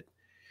started it.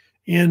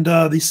 And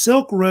the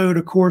Silk Road,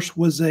 of course,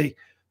 was a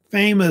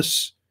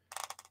famous,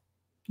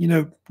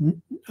 a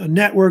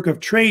network of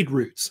trade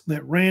routes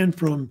that ran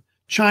from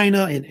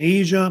China and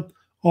Asia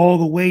all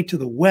the way to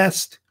the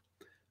west,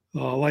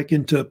 like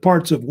into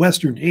parts of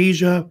Western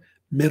Asia,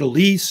 Middle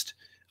East,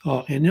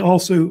 and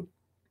also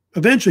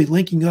eventually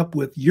linking up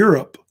with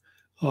Europe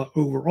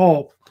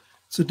overall.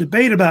 It's a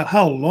debate about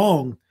how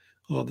long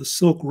the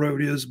Silk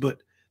Road is,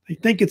 but I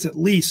think it's at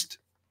least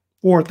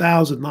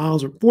 4,000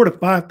 miles or 4,000 to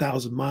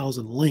 5,000 miles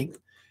in length.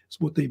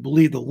 It's what they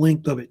believe the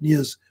length of it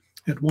is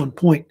at one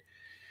point.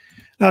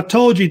 Now, I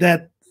told you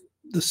that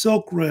the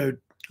Silk Road,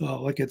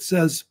 like it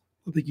says,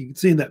 I think you can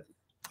see in that,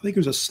 I think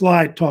there's a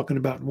slide talking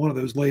about one of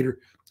those later.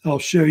 I'll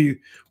show you.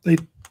 They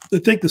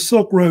think the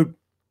Silk Road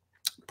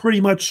pretty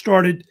much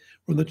started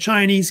from the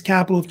Chinese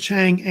capital of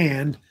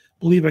Chang'an. I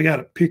believe I got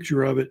a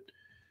picture of it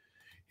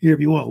here if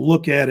you want to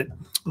look at it,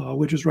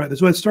 which is right there.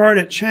 So it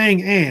started at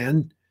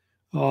Chang'an,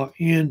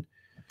 and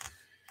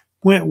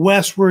went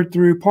westward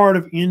through part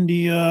of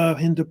India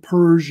into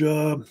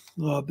Persia,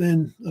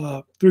 then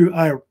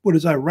through what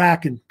is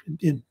Iraq and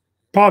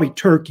probably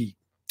Turkey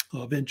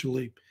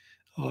eventually.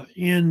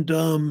 And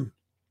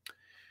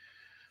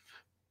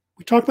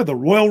we talked about the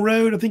Royal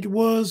Road, I think it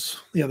was.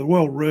 Yeah, the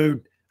Royal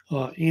Road.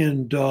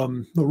 And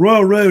the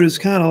Royal Road is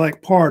kind of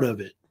like part of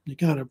it. It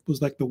kind of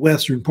was like the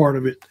western part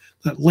of it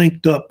that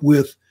linked up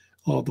with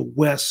the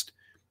west.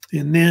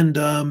 And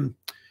then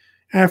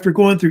after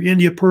going through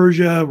India,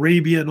 Persia,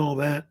 Arabia, and all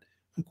that,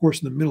 of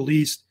course, in the Middle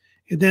East,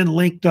 it then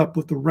linked up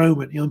with the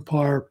Roman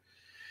Empire.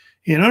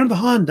 And under the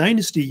Han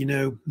Dynasty, you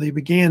know, they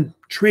began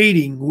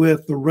trading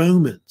with the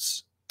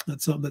Romans.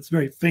 That's something that's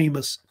very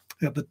famous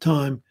at the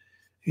time.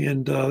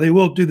 And they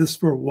will do this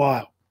for a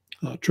while,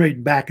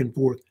 trading back and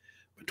forth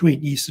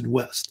between East and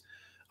West.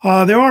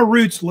 There are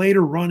routes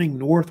later running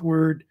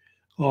northward,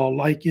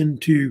 like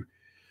into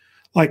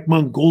like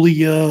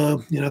Mongolia,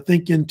 and I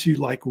think into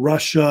like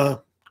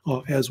Russia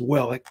as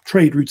well, like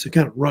trade routes that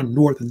kind of run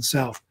north and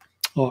south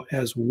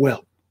as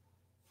well.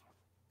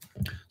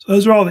 So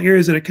those are all the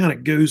areas that it kind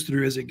of goes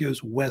through as it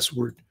goes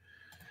westward.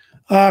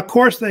 Of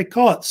course, they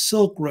call it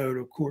Silk Road,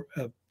 of course,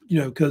 you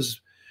know,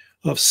 because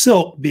of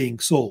silk being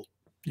sold,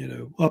 you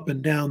know, up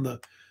and down the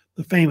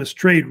famous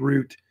trade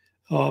route.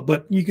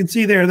 But you can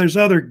see there's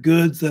other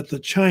goods that the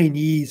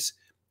Chinese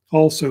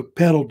also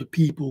peddled to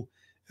people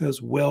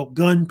as well.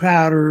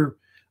 Gunpowder,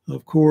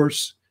 of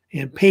course,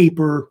 and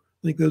paper.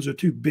 I think those are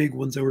two big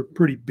ones that were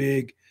pretty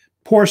big.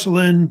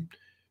 Porcelain,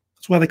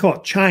 that's why they call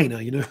it China,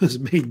 you know, it's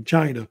made in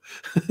China.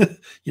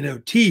 You know,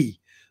 tea,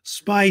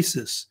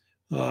 spices,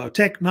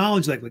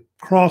 technology like the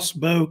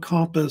crossbow,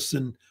 compass,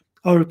 and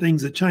other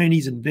things the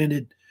Chinese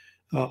invented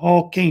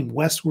all came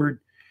westward,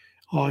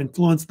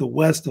 influenced the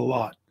West a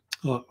lot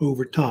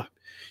over time.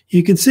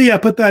 You can see I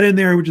put that in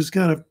there, which is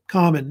kind of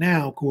common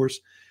now, of course.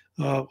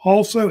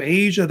 Also,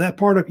 Asia, that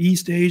part of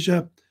East Asia,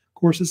 of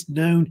course, is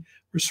known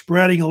for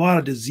spreading a lot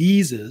of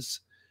diseases,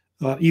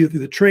 either through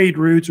the trade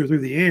routes or through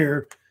the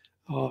air.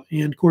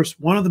 And, of course,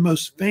 one of the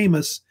most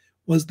famous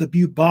was the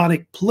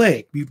bubonic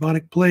plague.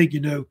 Bubonic plague, you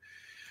know,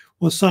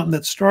 was something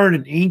that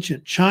started in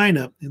ancient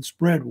China and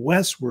spread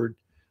westward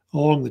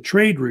along the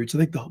trade routes. I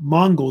think the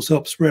Mongols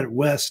helped spread it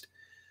west.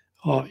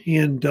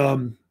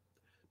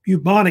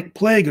 Bubonic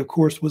plague, of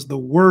course, was the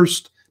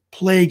worst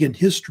plague in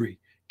history,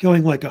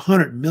 killing like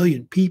 100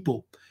 million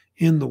people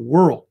in the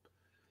world.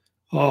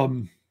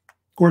 Of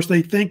course,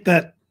 they think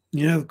that,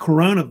 you know, the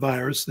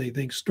coronavirus, they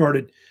think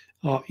started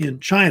in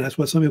China. That's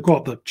why some people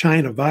call it the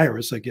China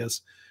virus, I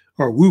guess,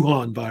 or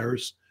Wuhan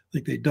virus. I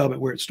think they dub it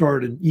where it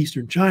started in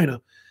Eastern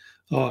China.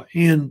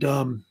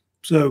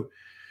 So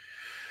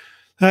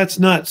that's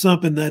not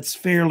something that's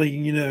fairly,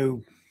 you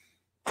know,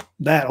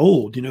 that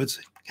old. You know, it's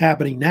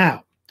happening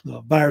now.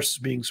 Virus is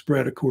being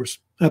spread, of course.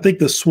 I think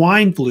the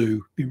swine flu,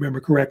 if you remember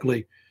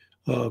correctly,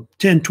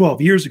 10,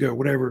 12 years ago,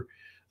 whatever,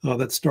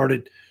 that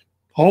started,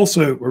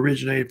 also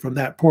originated from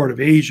that part of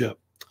Asia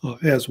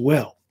as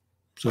well.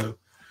 So,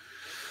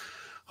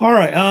 all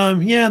right.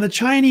 Yeah, the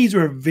Chinese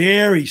are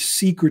very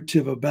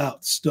secretive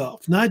about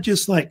stuff, not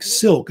just like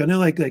silk. I know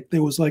like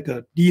there was like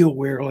a deal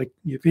where like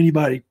if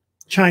anybody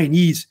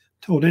Chinese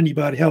told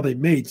anybody how they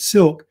made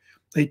silk,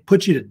 they'd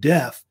put you to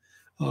death.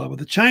 But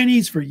the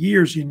Chinese for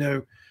years, you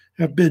know,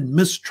 have been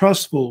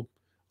mistrustful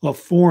of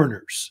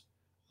foreigners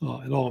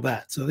and all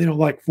that. So they don't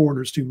like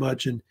foreigners too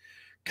much, and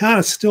kind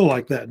of still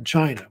like that in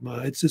China.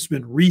 It's just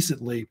been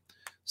recently,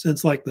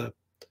 since like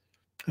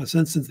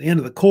since the end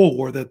of the Cold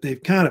War, that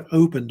they've kind of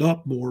opened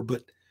up more.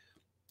 But,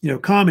 you know,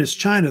 communist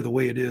China, the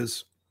way it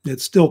is,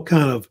 it's still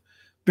kind of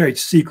very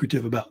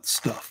secretive about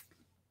stuff.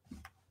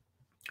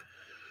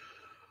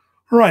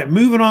 All right,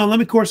 moving on. Let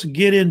me, of course,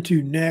 get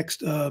into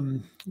next.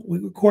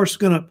 We, of course,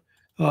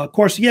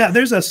 yeah,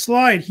 there's a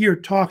slide here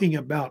talking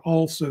about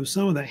also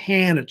some of the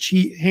Han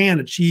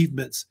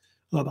achievements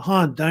of the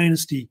Han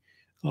Dynasty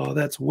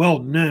that's well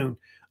known.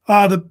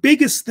 The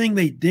biggest thing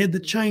they did, the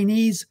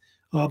Chinese,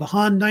 the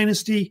Han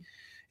Dynasty,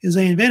 is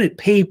they invented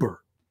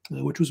paper,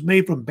 which was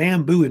made from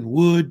bamboo and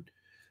wood,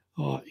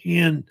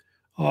 and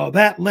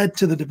that led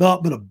to the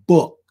development of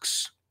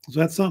books. So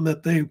that's something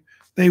that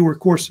they were, of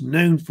course,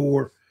 known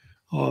for,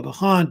 the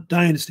Han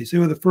Dynasty. So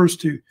they were the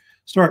first to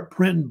start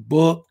printing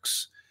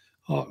books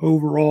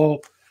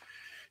overall.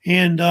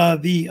 And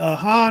the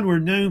Han were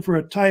known for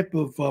a type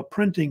of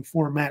printing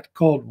format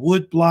called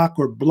woodblock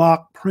or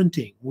block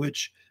printing,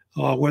 which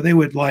where they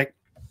would like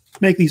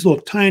make these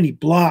little tiny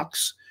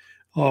blocks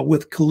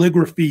with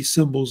calligraphy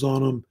symbols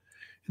on them.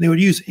 And they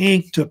would use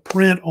ink to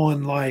print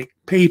on like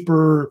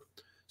paper,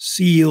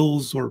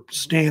 seals, or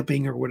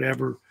stamping or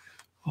whatever.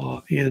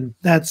 And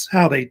that's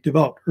how they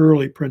developed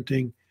early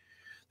printing.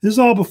 This is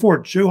all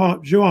before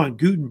Johann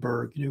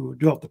Gutenberg, who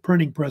developed the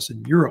printing press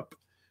in Europe,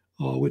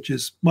 which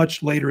is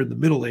much later in the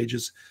Middle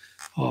Ages.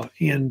 So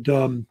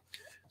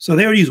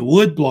they would use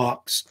wood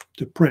blocks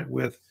to print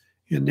with.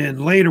 And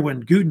then later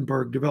when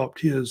Gutenberg developed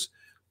his,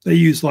 they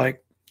used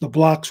like the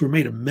blocks were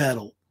made of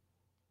metal,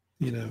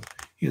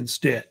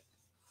 instead.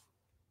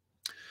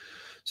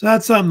 So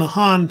that's something the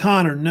Han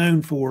are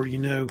known for,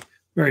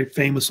 very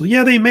famously.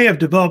 Yeah, they may have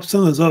developed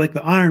some of those, like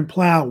the iron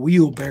plow,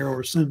 wheelbarrow,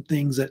 or some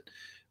things that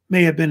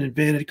may have been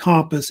invented,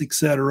 compass,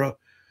 etc.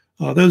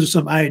 Those are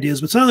some ideas,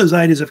 but some of those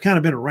ideas have kind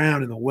of been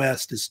around in the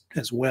West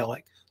as well,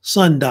 like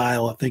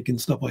sundial, I think, and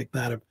stuff like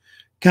that have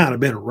kind of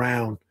been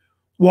around.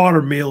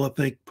 Water mill, I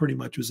think, pretty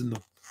much was in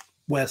the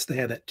West. They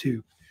had that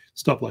too,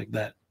 stuff like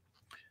that.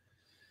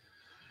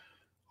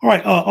 All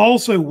right.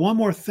 Also, one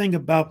more thing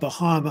about the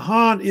Han. The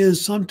Han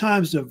is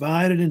sometimes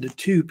divided into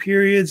two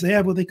periods. They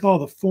have what they call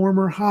the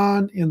former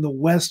Han and the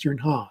Western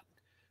Han,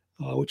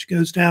 which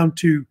goes down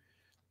to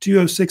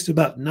 206 to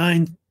about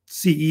 9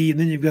 CE. And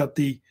then you've got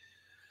the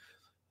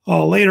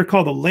later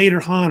called the later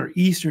Han or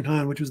Eastern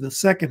Han, which was the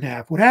second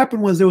half. What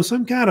happened was there was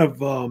some kind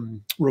of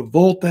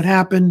revolt that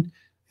happened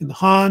in the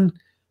Han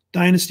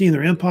Dynasty and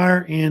their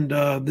empire. And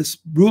this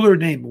ruler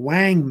named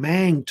Wang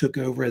Mang took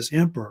over as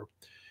emperor.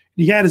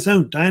 He had his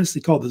own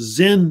dynasty called the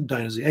Qin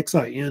Dynasty,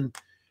 Xin.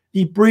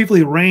 He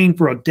briefly reigned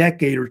for a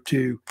decade or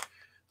two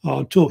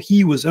until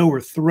he was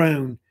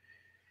overthrown.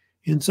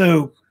 And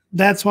so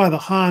that's why the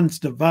Han's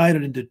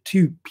divided into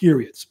two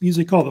periods,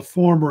 usually called the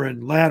former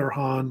and latter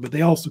Han, but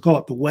they also call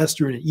it the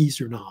Western and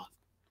Eastern Han.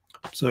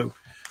 So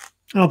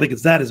I don't think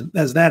it's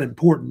that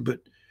important, but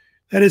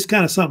that is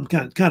kind of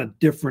something kind of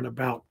different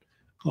about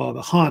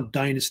the Han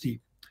Dynasty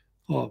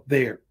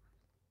there.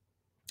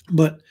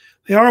 But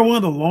they are one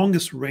of the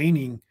longest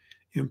reigning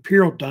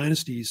imperial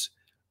dynasties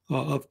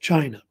of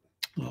China,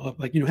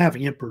 like,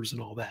 having emperors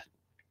and all that.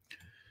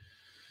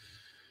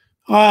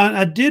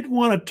 I did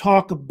want to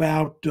talk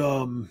about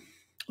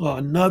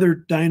another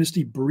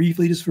dynasty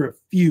briefly, just for a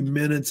few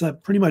minutes. I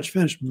pretty much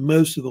finished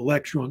most of the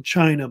lecture on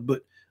China,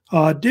 but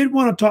I did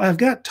want to talk, I've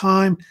got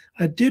time.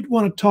 I did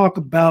want to talk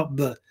about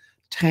the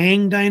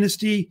Tang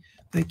Dynasty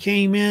that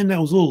came in. That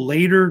was a little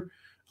later.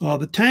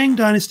 The Tang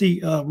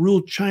Dynasty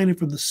ruled China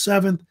from the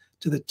 7th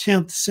to the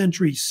 10th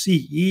century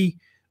CE.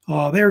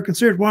 They were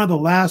considered one of the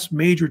last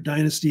major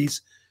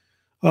dynasties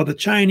of the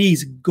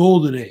Chinese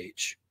Golden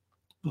Age,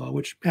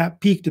 which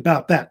peaked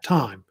about that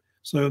time.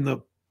 So in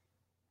the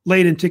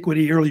late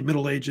antiquity, early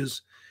Middle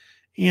Ages.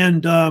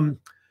 And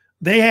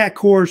they had, of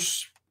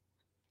course,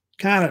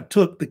 kind of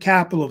took the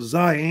capital of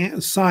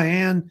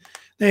Xi'an.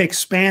 They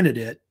expanded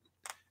it,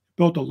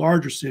 built a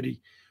larger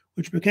city,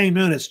 which became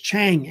known as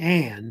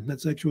Chang'an.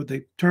 That's actually what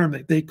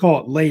they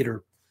call it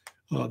later,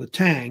 the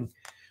Tang,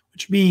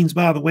 which means,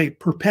 by the way,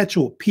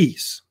 perpetual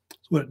peace.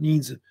 That's what it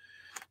means in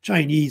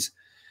Chinese.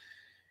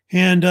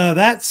 And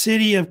that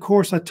city, of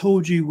course, I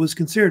told you, was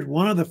considered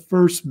one of the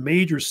first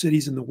major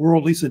cities in the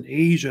world, at least in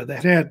Asia,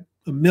 that had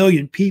 1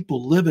 million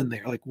people living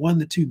there, like 1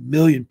 to 2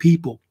 million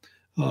people.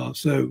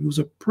 So it was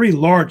a pretty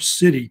large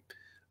city.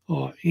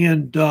 They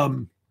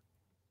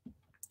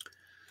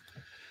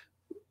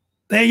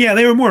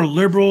were more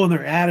liberal in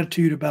their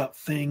attitude about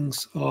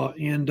things.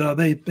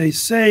 They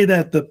say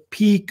that the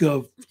peak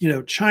of,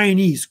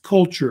 Chinese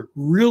culture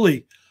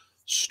really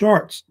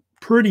starts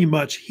pretty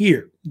much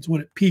here. It's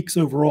when it peaks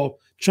overall.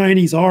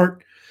 Chinese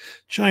art,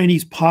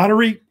 Chinese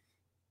pottery,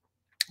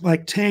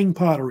 like Tang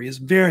pottery, is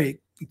very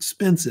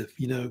expensive,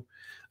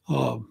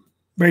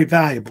 very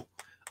valuable.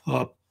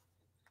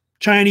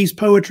 Chinese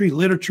poetry,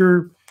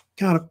 literature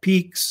kind of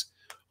peaks.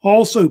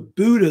 Also,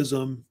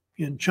 Buddhism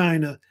in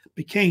China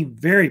became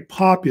very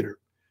popular.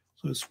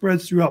 So it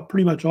spreads throughout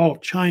pretty much all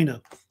of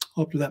China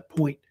up to that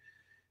point.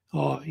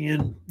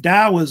 And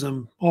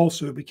Taoism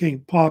also became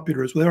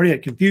popular as well. They already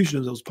had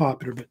Confucianism that was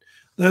popular, but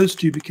those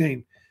two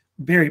became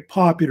very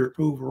popular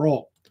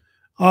overall.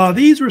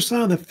 These were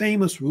some of the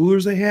famous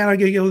rulers they had. I'll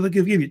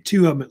give you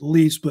two of them at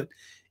least, but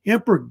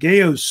Emperor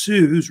Gao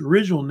Su, whose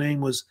original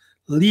name was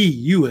Li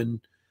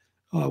Yuan,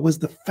 was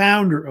the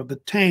founder of the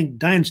Tang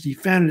Dynasty,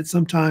 founded it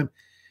sometime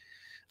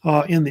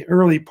in the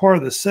early part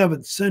of the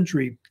 7th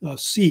century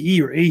CE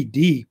or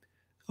AD.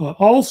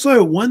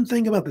 Also, one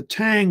thing about the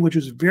Tang, which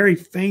was very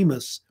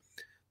famous,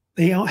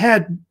 they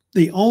had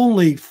the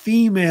only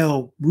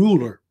female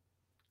ruler,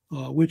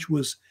 which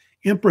was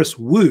Empress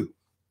Wu,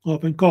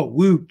 often called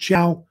Wu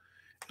Chao.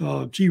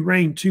 She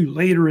reigned too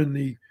later at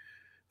the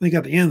end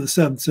of the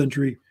 7th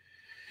century.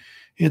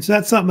 And so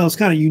that's something that was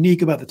kind of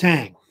unique about the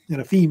Tang,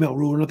 and a female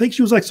ruler. And I think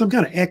she was like some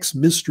kind of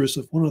ex-mistress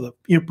of one of the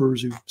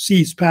emperors who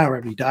seized power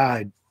after he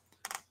died.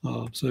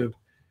 So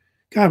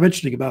kind of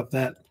interesting about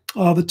that.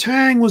 The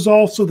Tang was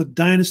also the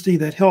dynasty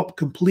that helped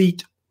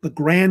complete the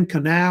Grand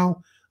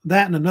Canal.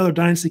 That and another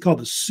dynasty called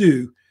the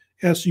Sui,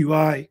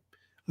 S-U-I,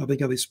 I think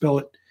how they spell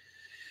it.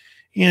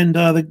 And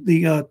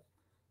the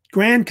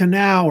Grand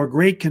Canal or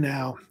Great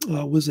Canal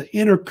was an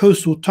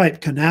intercoastal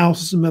type canal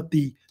system that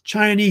the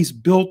Chinese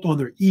built on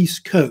their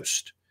east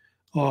coast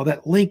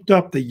that linked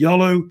up the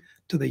Yellow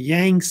to the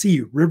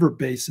Yangtze River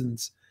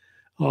basins.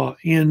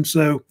 And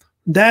so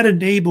that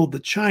enabled the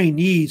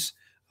Chinese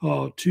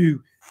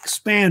to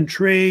expand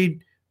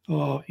trade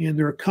and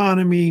their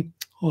economy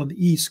on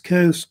the East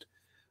Coast,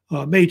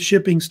 made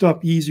shipping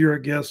stuff easier, I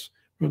guess,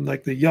 from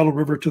like the Yellow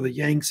River to the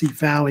Yangtze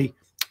Valley,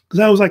 because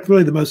that was like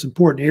really the most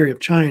important area of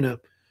China,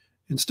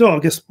 and still, I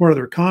guess, part of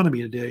their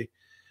economy today.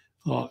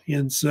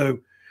 And so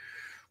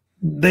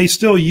they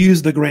still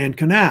use the Grand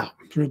Canal.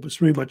 It's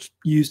pretty much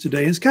used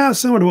today. It's kind of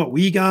similar to what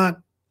we got.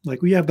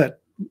 Like we have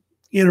that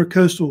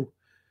intercoastal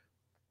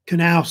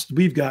canals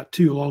we've got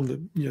too along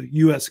the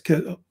U.S.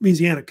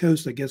 Louisiana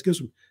coast, I guess, goes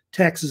from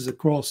Texas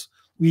across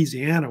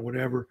Louisiana or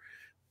whatever.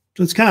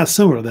 So it's kind of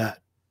similar to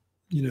that,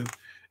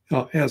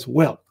 as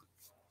well.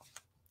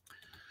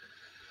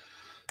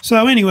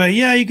 So anyway,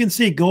 yeah, you can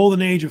see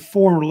golden age of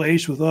foreign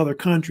relations with other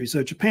countries.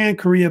 So Japan,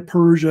 Korea,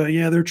 Persia,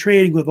 yeah, they're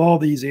trading with all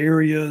these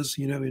areas,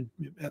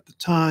 at the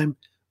time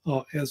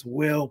as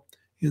well.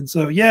 And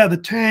so, yeah, the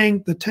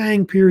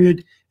Tang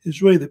period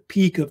is really the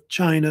peak of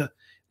China.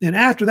 And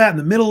after that, in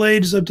the Middle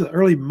Ages up to the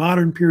early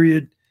modern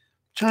period,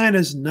 China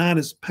is not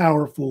as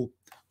powerful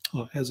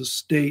as a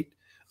state.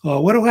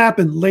 What will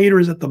happen later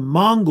is that the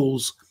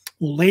Mongols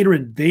will later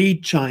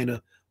invade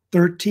China,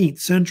 13th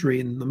century,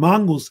 and the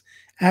Mongols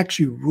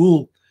actually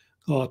rule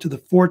to the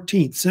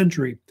 14th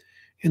century.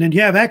 And then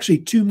you have actually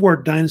two more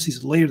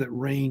dynasties later that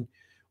reign,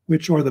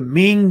 which are the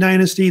Ming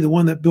Dynasty, the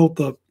one that built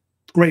the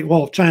Great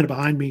Wall of China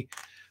behind me,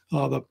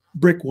 the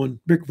brick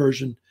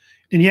version.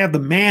 And you have the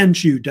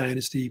Manchu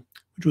Dynasty,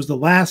 which was the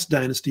last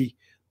dynasty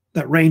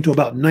that reigned till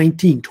about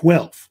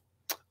 1912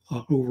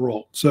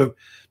 overall. So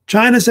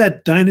China's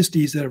had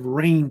dynasties that have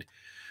reigned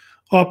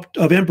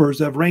emperors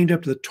that have reigned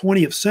up to the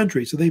 20th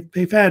century. So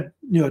they've had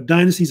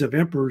dynasties of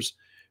emperors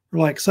for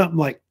like something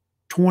like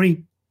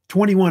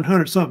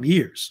 2100 something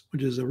years,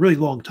 which is a really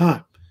long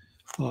time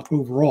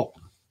overall.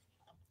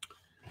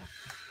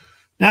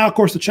 Now, of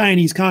course, the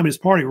Chinese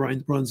Communist Party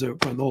runs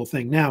the whole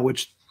thing now,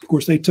 which, of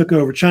course, they took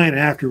over China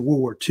after World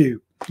War II,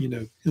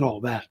 and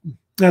all that.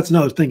 That's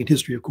another thing in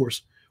history, of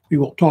course, we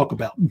won't talk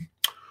about.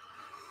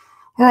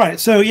 All right,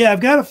 so, yeah,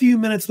 I've got a few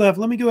minutes left.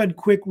 Let me go ahead and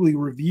quickly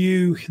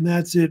review, and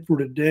that's it for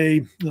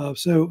today.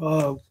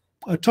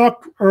 I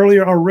talked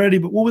earlier already,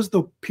 but what was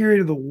the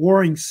period of the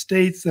warring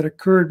states that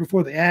occurred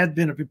before the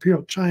advent of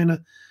Imperial China?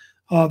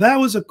 That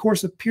was, of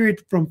course, a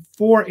period from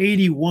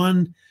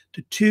 481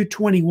 to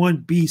 221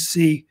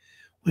 BC,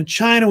 when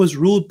China was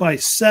ruled by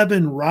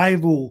 7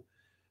 rival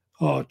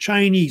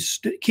Chinese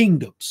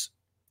kingdoms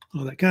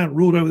that kind of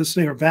ruled over the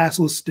state, or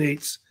vassal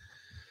states.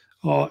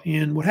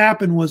 And what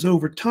happened was,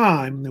 over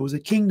time, there was a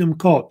kingdom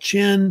called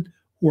Qin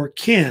or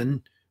Qin,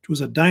 which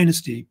was a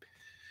dynasty,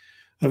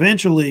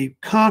 eventually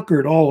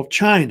conquered all of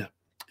China,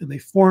 and they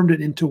formed it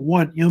into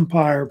one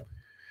empire,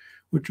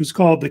 which was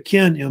called the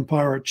Qin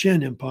Empire or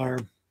Qin Empire,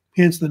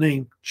 hence the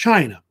name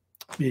China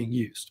being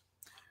used.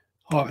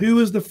 Who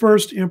was the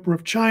first emperor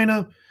of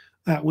China?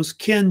 That was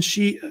Qin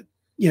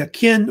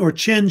or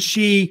Qin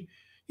Shi,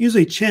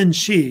 usually Qin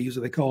Shi, is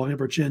what they call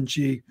Emperor Qin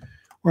Shi,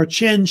 or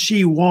Qin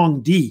Shi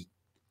Huang Di,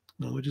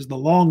 which is the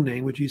long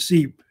name, which you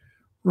see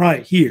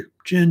right here,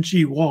 Qin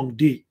Shi Huang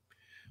Di.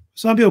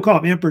 Some people call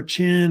him Emperor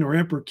Qin or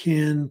Emperor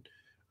Qin.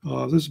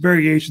 There's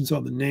variations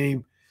on the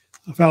name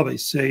of how they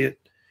say it.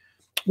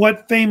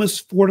 What famous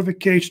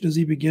fortification does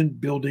he begin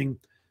building?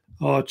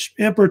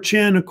 Emperor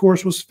Qin, of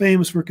course, was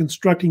famous for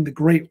constructing the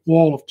Great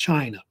Wall of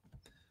China,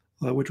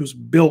 which was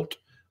built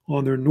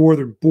on their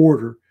northern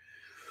border.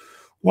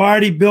 Why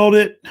did he build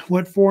it?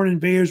 What foreign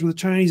invaders were the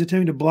Chinese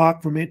attempting to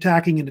block from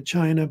attacking into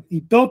China? He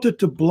built it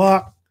to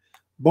block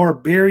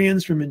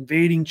barbarians from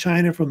invading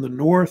China from the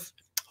north,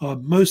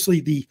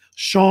 mostly the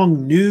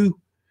Xiongnu,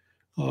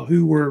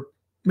 who were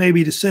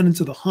maybe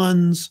descendants of the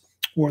Huns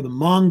or the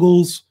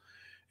Mongols.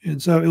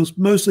 And so it was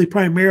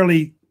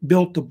primarily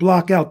built to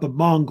block out the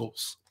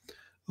Mongols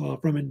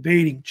from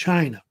invading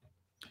China.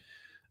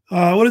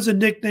 What is the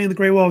nickname of the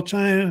Great Wall of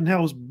China and how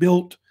it was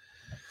built?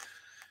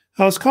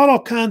 It's called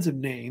all kinds of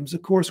names.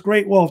 Of course,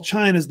 Great Wall of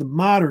China is the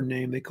modern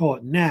name they call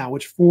it now,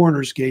 which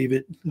foreigners gave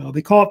it.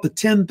 They call it the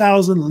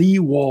 10,000 Li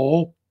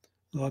Wall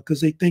because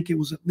they think it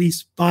was at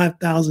least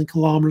 5,000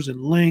 kilometers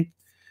in length.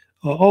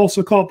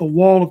 Also call it the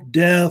Wall of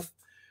Death,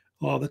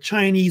 the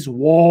Chinese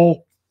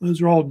Wall. Those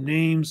are all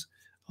names.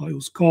 It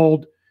was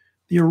called,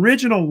 the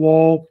original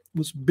wall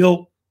was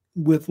built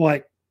with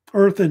like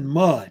earth and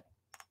mud,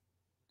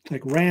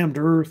 like rammed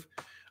earth.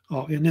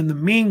 And then the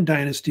Ming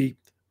Dynasty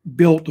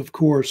built, of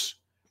course,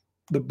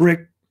 the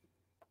brick,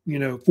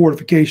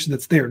 fortification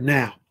that's there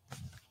now.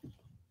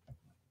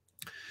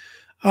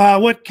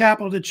 What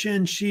capital did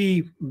Qin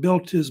Shi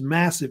built his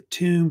massive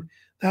tomb?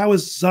 That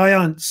was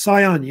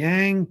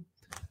Xianyang,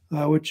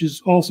 which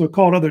is also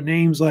called other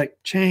names like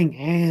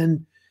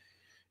Chang'an.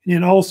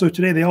 And also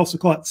today they also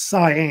call it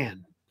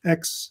Xi'an,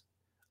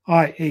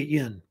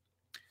 X-I-A-N.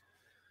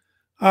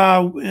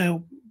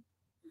 And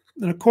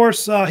of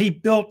course, he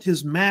built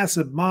his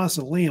massive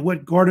mausoleum.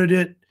 What guarded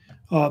it?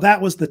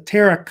 That was the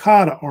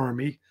Terracotta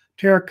Army.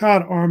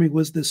 Terracotta Army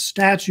was the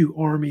statue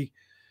army,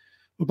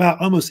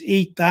 about almost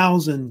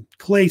 8,000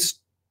 clay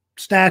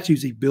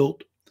statues he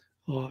built.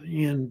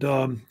 And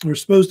were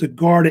supposed to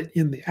guard it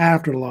in the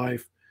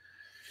afterlife.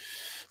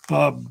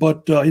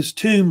 But his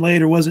tomb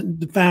later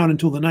wasn't found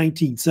until the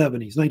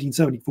 1970s,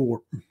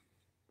 1974.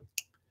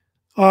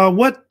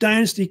 What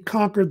dynasty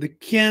conquered the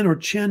Qin or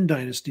Qin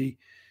Dynasty,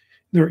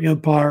 their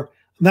empire?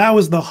 That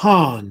was the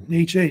Han,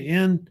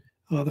 H-A-N.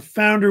 The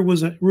founder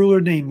was a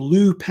ruler named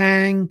Liu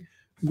Pang,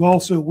 who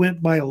also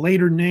went by a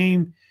later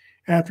name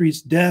after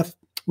his death.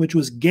 which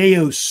was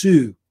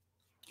Gaosu,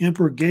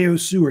 Emperor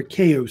Gaosu or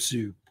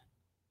Kaosu.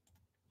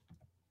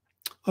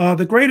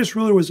 The greatest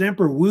ruler was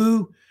Emperor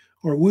Wu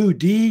or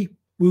Wudi,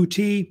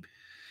 Wu-Ti.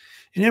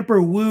 And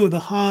Emperor Wu of the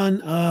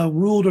Han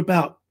ruled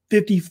about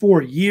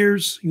 54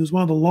 years. He was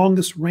one of the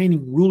longest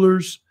reigning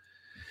rulers.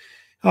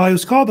 He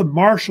was called the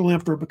Martial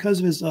Emperor because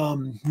of his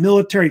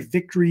military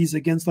victories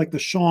against like the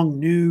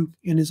Xiongnu,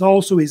 and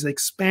also his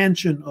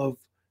expansion of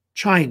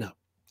China,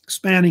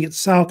 expanding it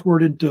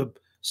southward into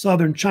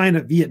southern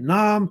China,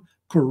 Vietnam,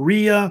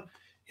 Korea,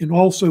 and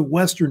also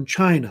Western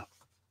China.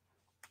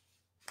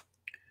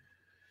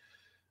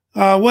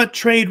 What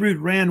trade route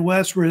ran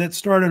westward that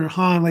started in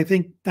Han, I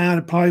think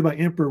founded probably by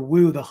Emperor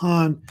Wu of the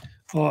Han.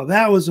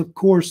 That was, of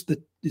course,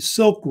 the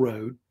Silk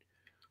Road.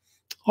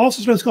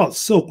 Also supposed to call it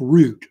Silk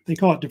Route. They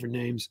call it different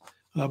names.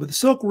 But the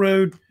Silk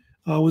Road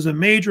was a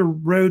major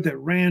road that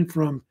ran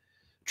from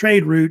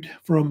trade route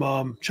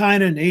from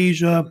China and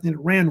Asia, and it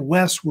ran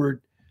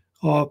westward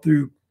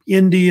through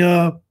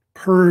India,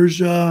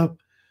 Persia,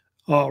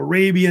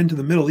 Arabia into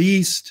the Middle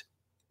East,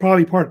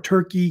 probably part of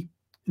Turkey,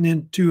 and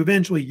then to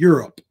eventually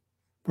Europe,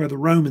 where the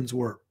Romans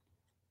were.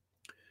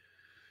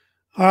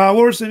 What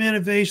were some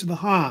innovations of the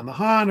Han? The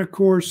Han, of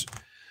course,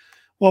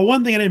 well,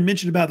 one thing I didn't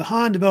mention about the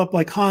Han developed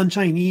like Han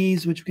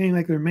Chinese, which became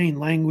like their main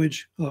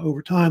language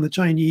over time, the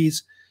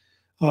Chinese,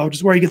 which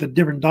is where you get the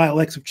different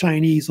dialects of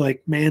Chinese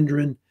like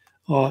Mandarin.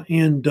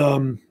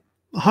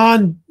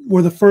 Han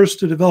were the first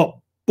to develop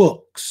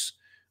books,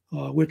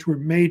 which were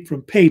made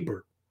from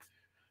paper,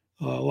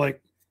 like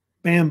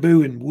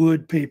bamboo and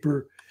wood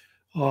paper.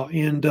 I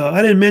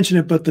didn't mention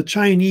it, but the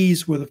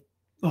Chinese were the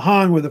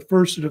Han were the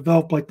first to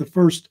develop like the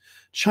first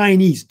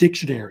Chinese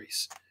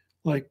dictionaries,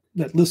 like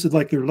that listed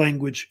like their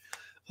language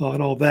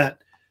and all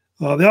that.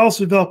 They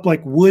also developed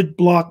like wood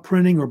block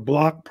printing or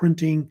block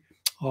printing,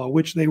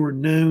 which they were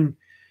known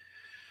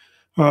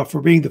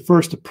for being the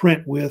first to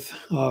print with.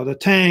 The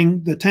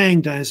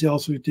Tang Dynasty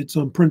also did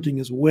some printing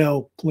as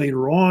well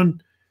later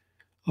on.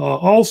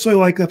 Also,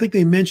 like I think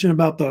they mentioned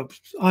about the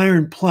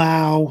iron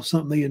plow,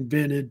 something they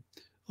invented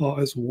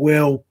as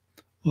well,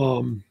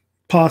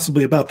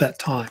 possibly about that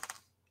time.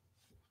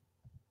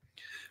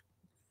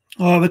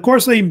 Of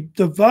course, they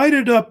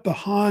divided up the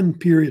Han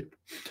period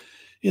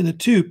into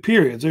two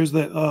periods. There's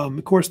the,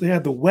 of course, they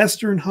had the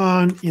Western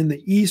Han and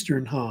the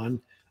Eastern Han,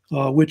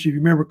 which, if you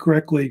remember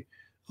correctly,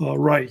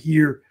 right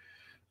here,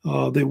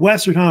 the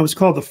Western Han was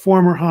called the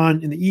former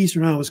Han, and the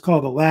Eastern Han was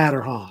called the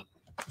latter Han.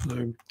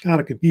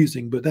 Kind of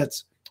confusing, but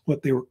that's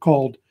what they were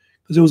called,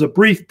 because there was a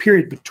brief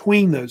period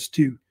between those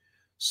two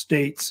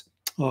states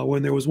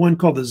when there was one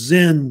called the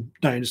Qin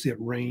Dynasty that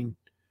reigned.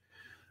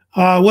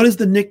 What is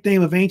the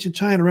nickname of ancient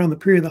China around the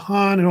period of the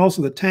Han and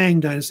also the Tang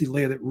Dynasty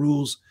layer that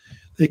rules?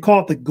 They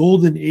call it the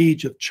Golden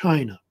Age of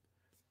China.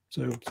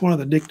 So it's one of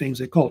the nicknames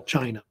they call it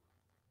China.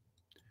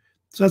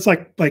 So that's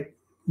like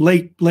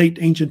late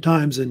ancient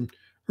times and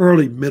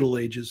early Middle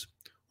Ages,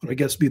 would I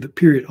guess be the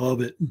period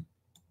of it.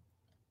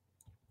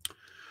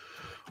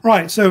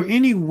 Right. So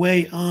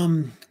anyway,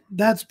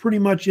 that's pretty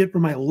much it for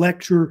my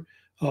lecture,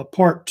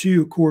 part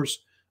 2, of course,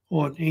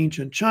 on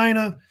ancient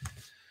China.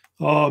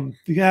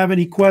 If you have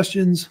any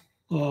questions,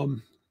 like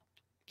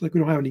we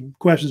don't have any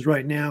questions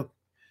right now,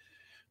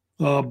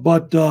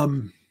 but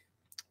if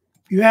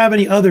you have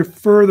any other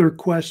further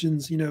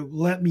questions,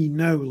 let me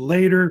know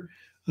later.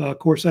 Of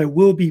course, I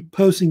will be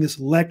posting this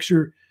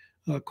lecture,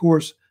 of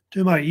course,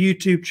 to my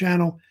YouTube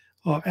channel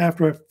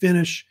after I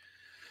finish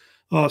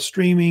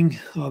streaming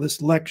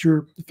this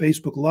lecture,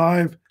 Facebook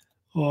Live.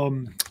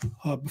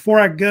 Before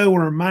I go, I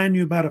want to remind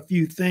you about a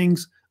few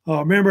things.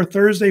 Remember,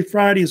 Thursday,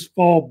 Friday is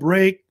fall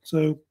break,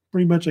 so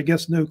pretty much, I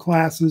guess, no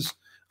classes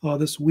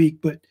this week,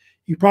 but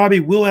you probably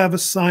will have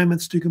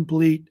assignments to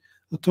complete.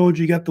 I told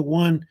you got the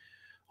one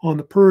on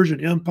the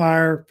Persian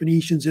Empire,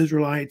 Phoenicians,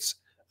 Israelites.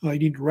 You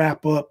need to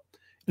wrap up.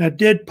 And I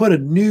did put a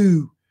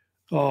new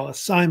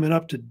assignment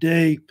up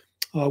today,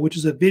 which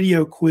is a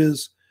video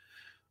quiz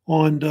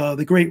on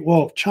the Great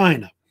Wall of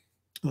China.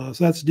 So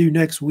that's due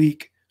next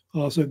week.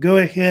 So go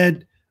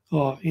ahead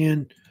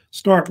and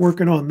start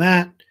working on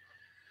that.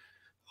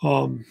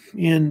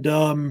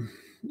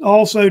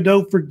 Also,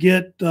 don't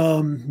forget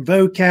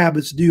vocab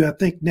is due, I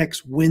think,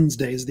 next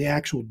Wednesday is the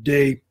actual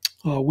day,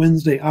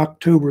 Wednesday,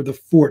 October the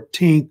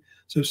 14th.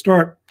 So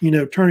start,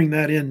 turning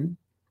that in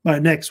by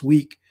next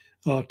week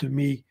to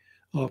me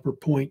for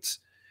points.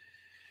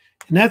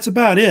 And that's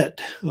about it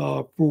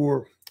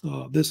for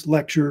this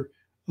lecture.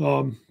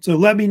 So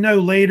let me know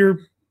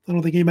later. I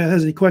don't think anybody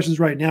has any questions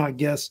right now, I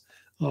guess.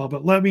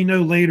 But let me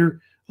know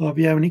later if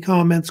you have any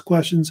comments,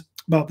 questions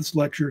about this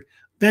lecture.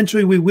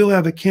 Eventually, we will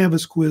have a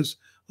Canvas quiz,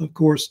 of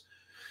course,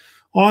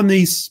 on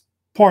these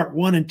part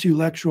 1 and 2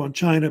 lecture on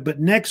China.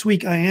 But next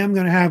week, I am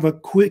going to have a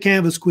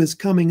Canvas quiz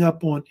coming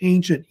up on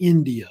ancient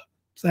India.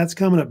 So that's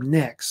coming up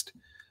next.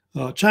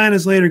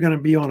 China's later going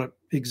to be on an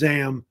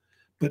exam,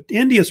 but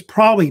India's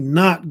probably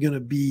not going to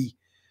be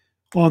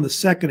on the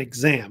second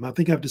exam. I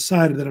think I've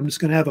decided that I'm just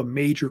going to have a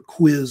major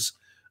quiz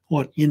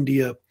on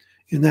India,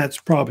 and that's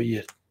probably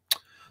it.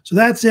 So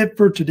that's it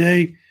for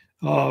today.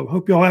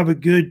 Hope you all have a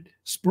good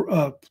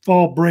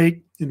fall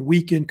break and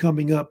weekend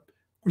coming up.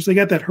 Of course, they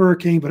got that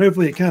hurricane, but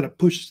hopefully it kind of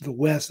pushes to the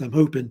west. I'm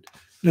hoping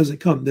it doesn't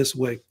come this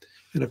way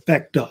and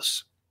affect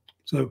us.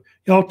 So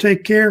y'all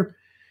take care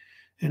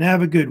and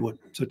have a good one.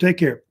 So take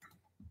care.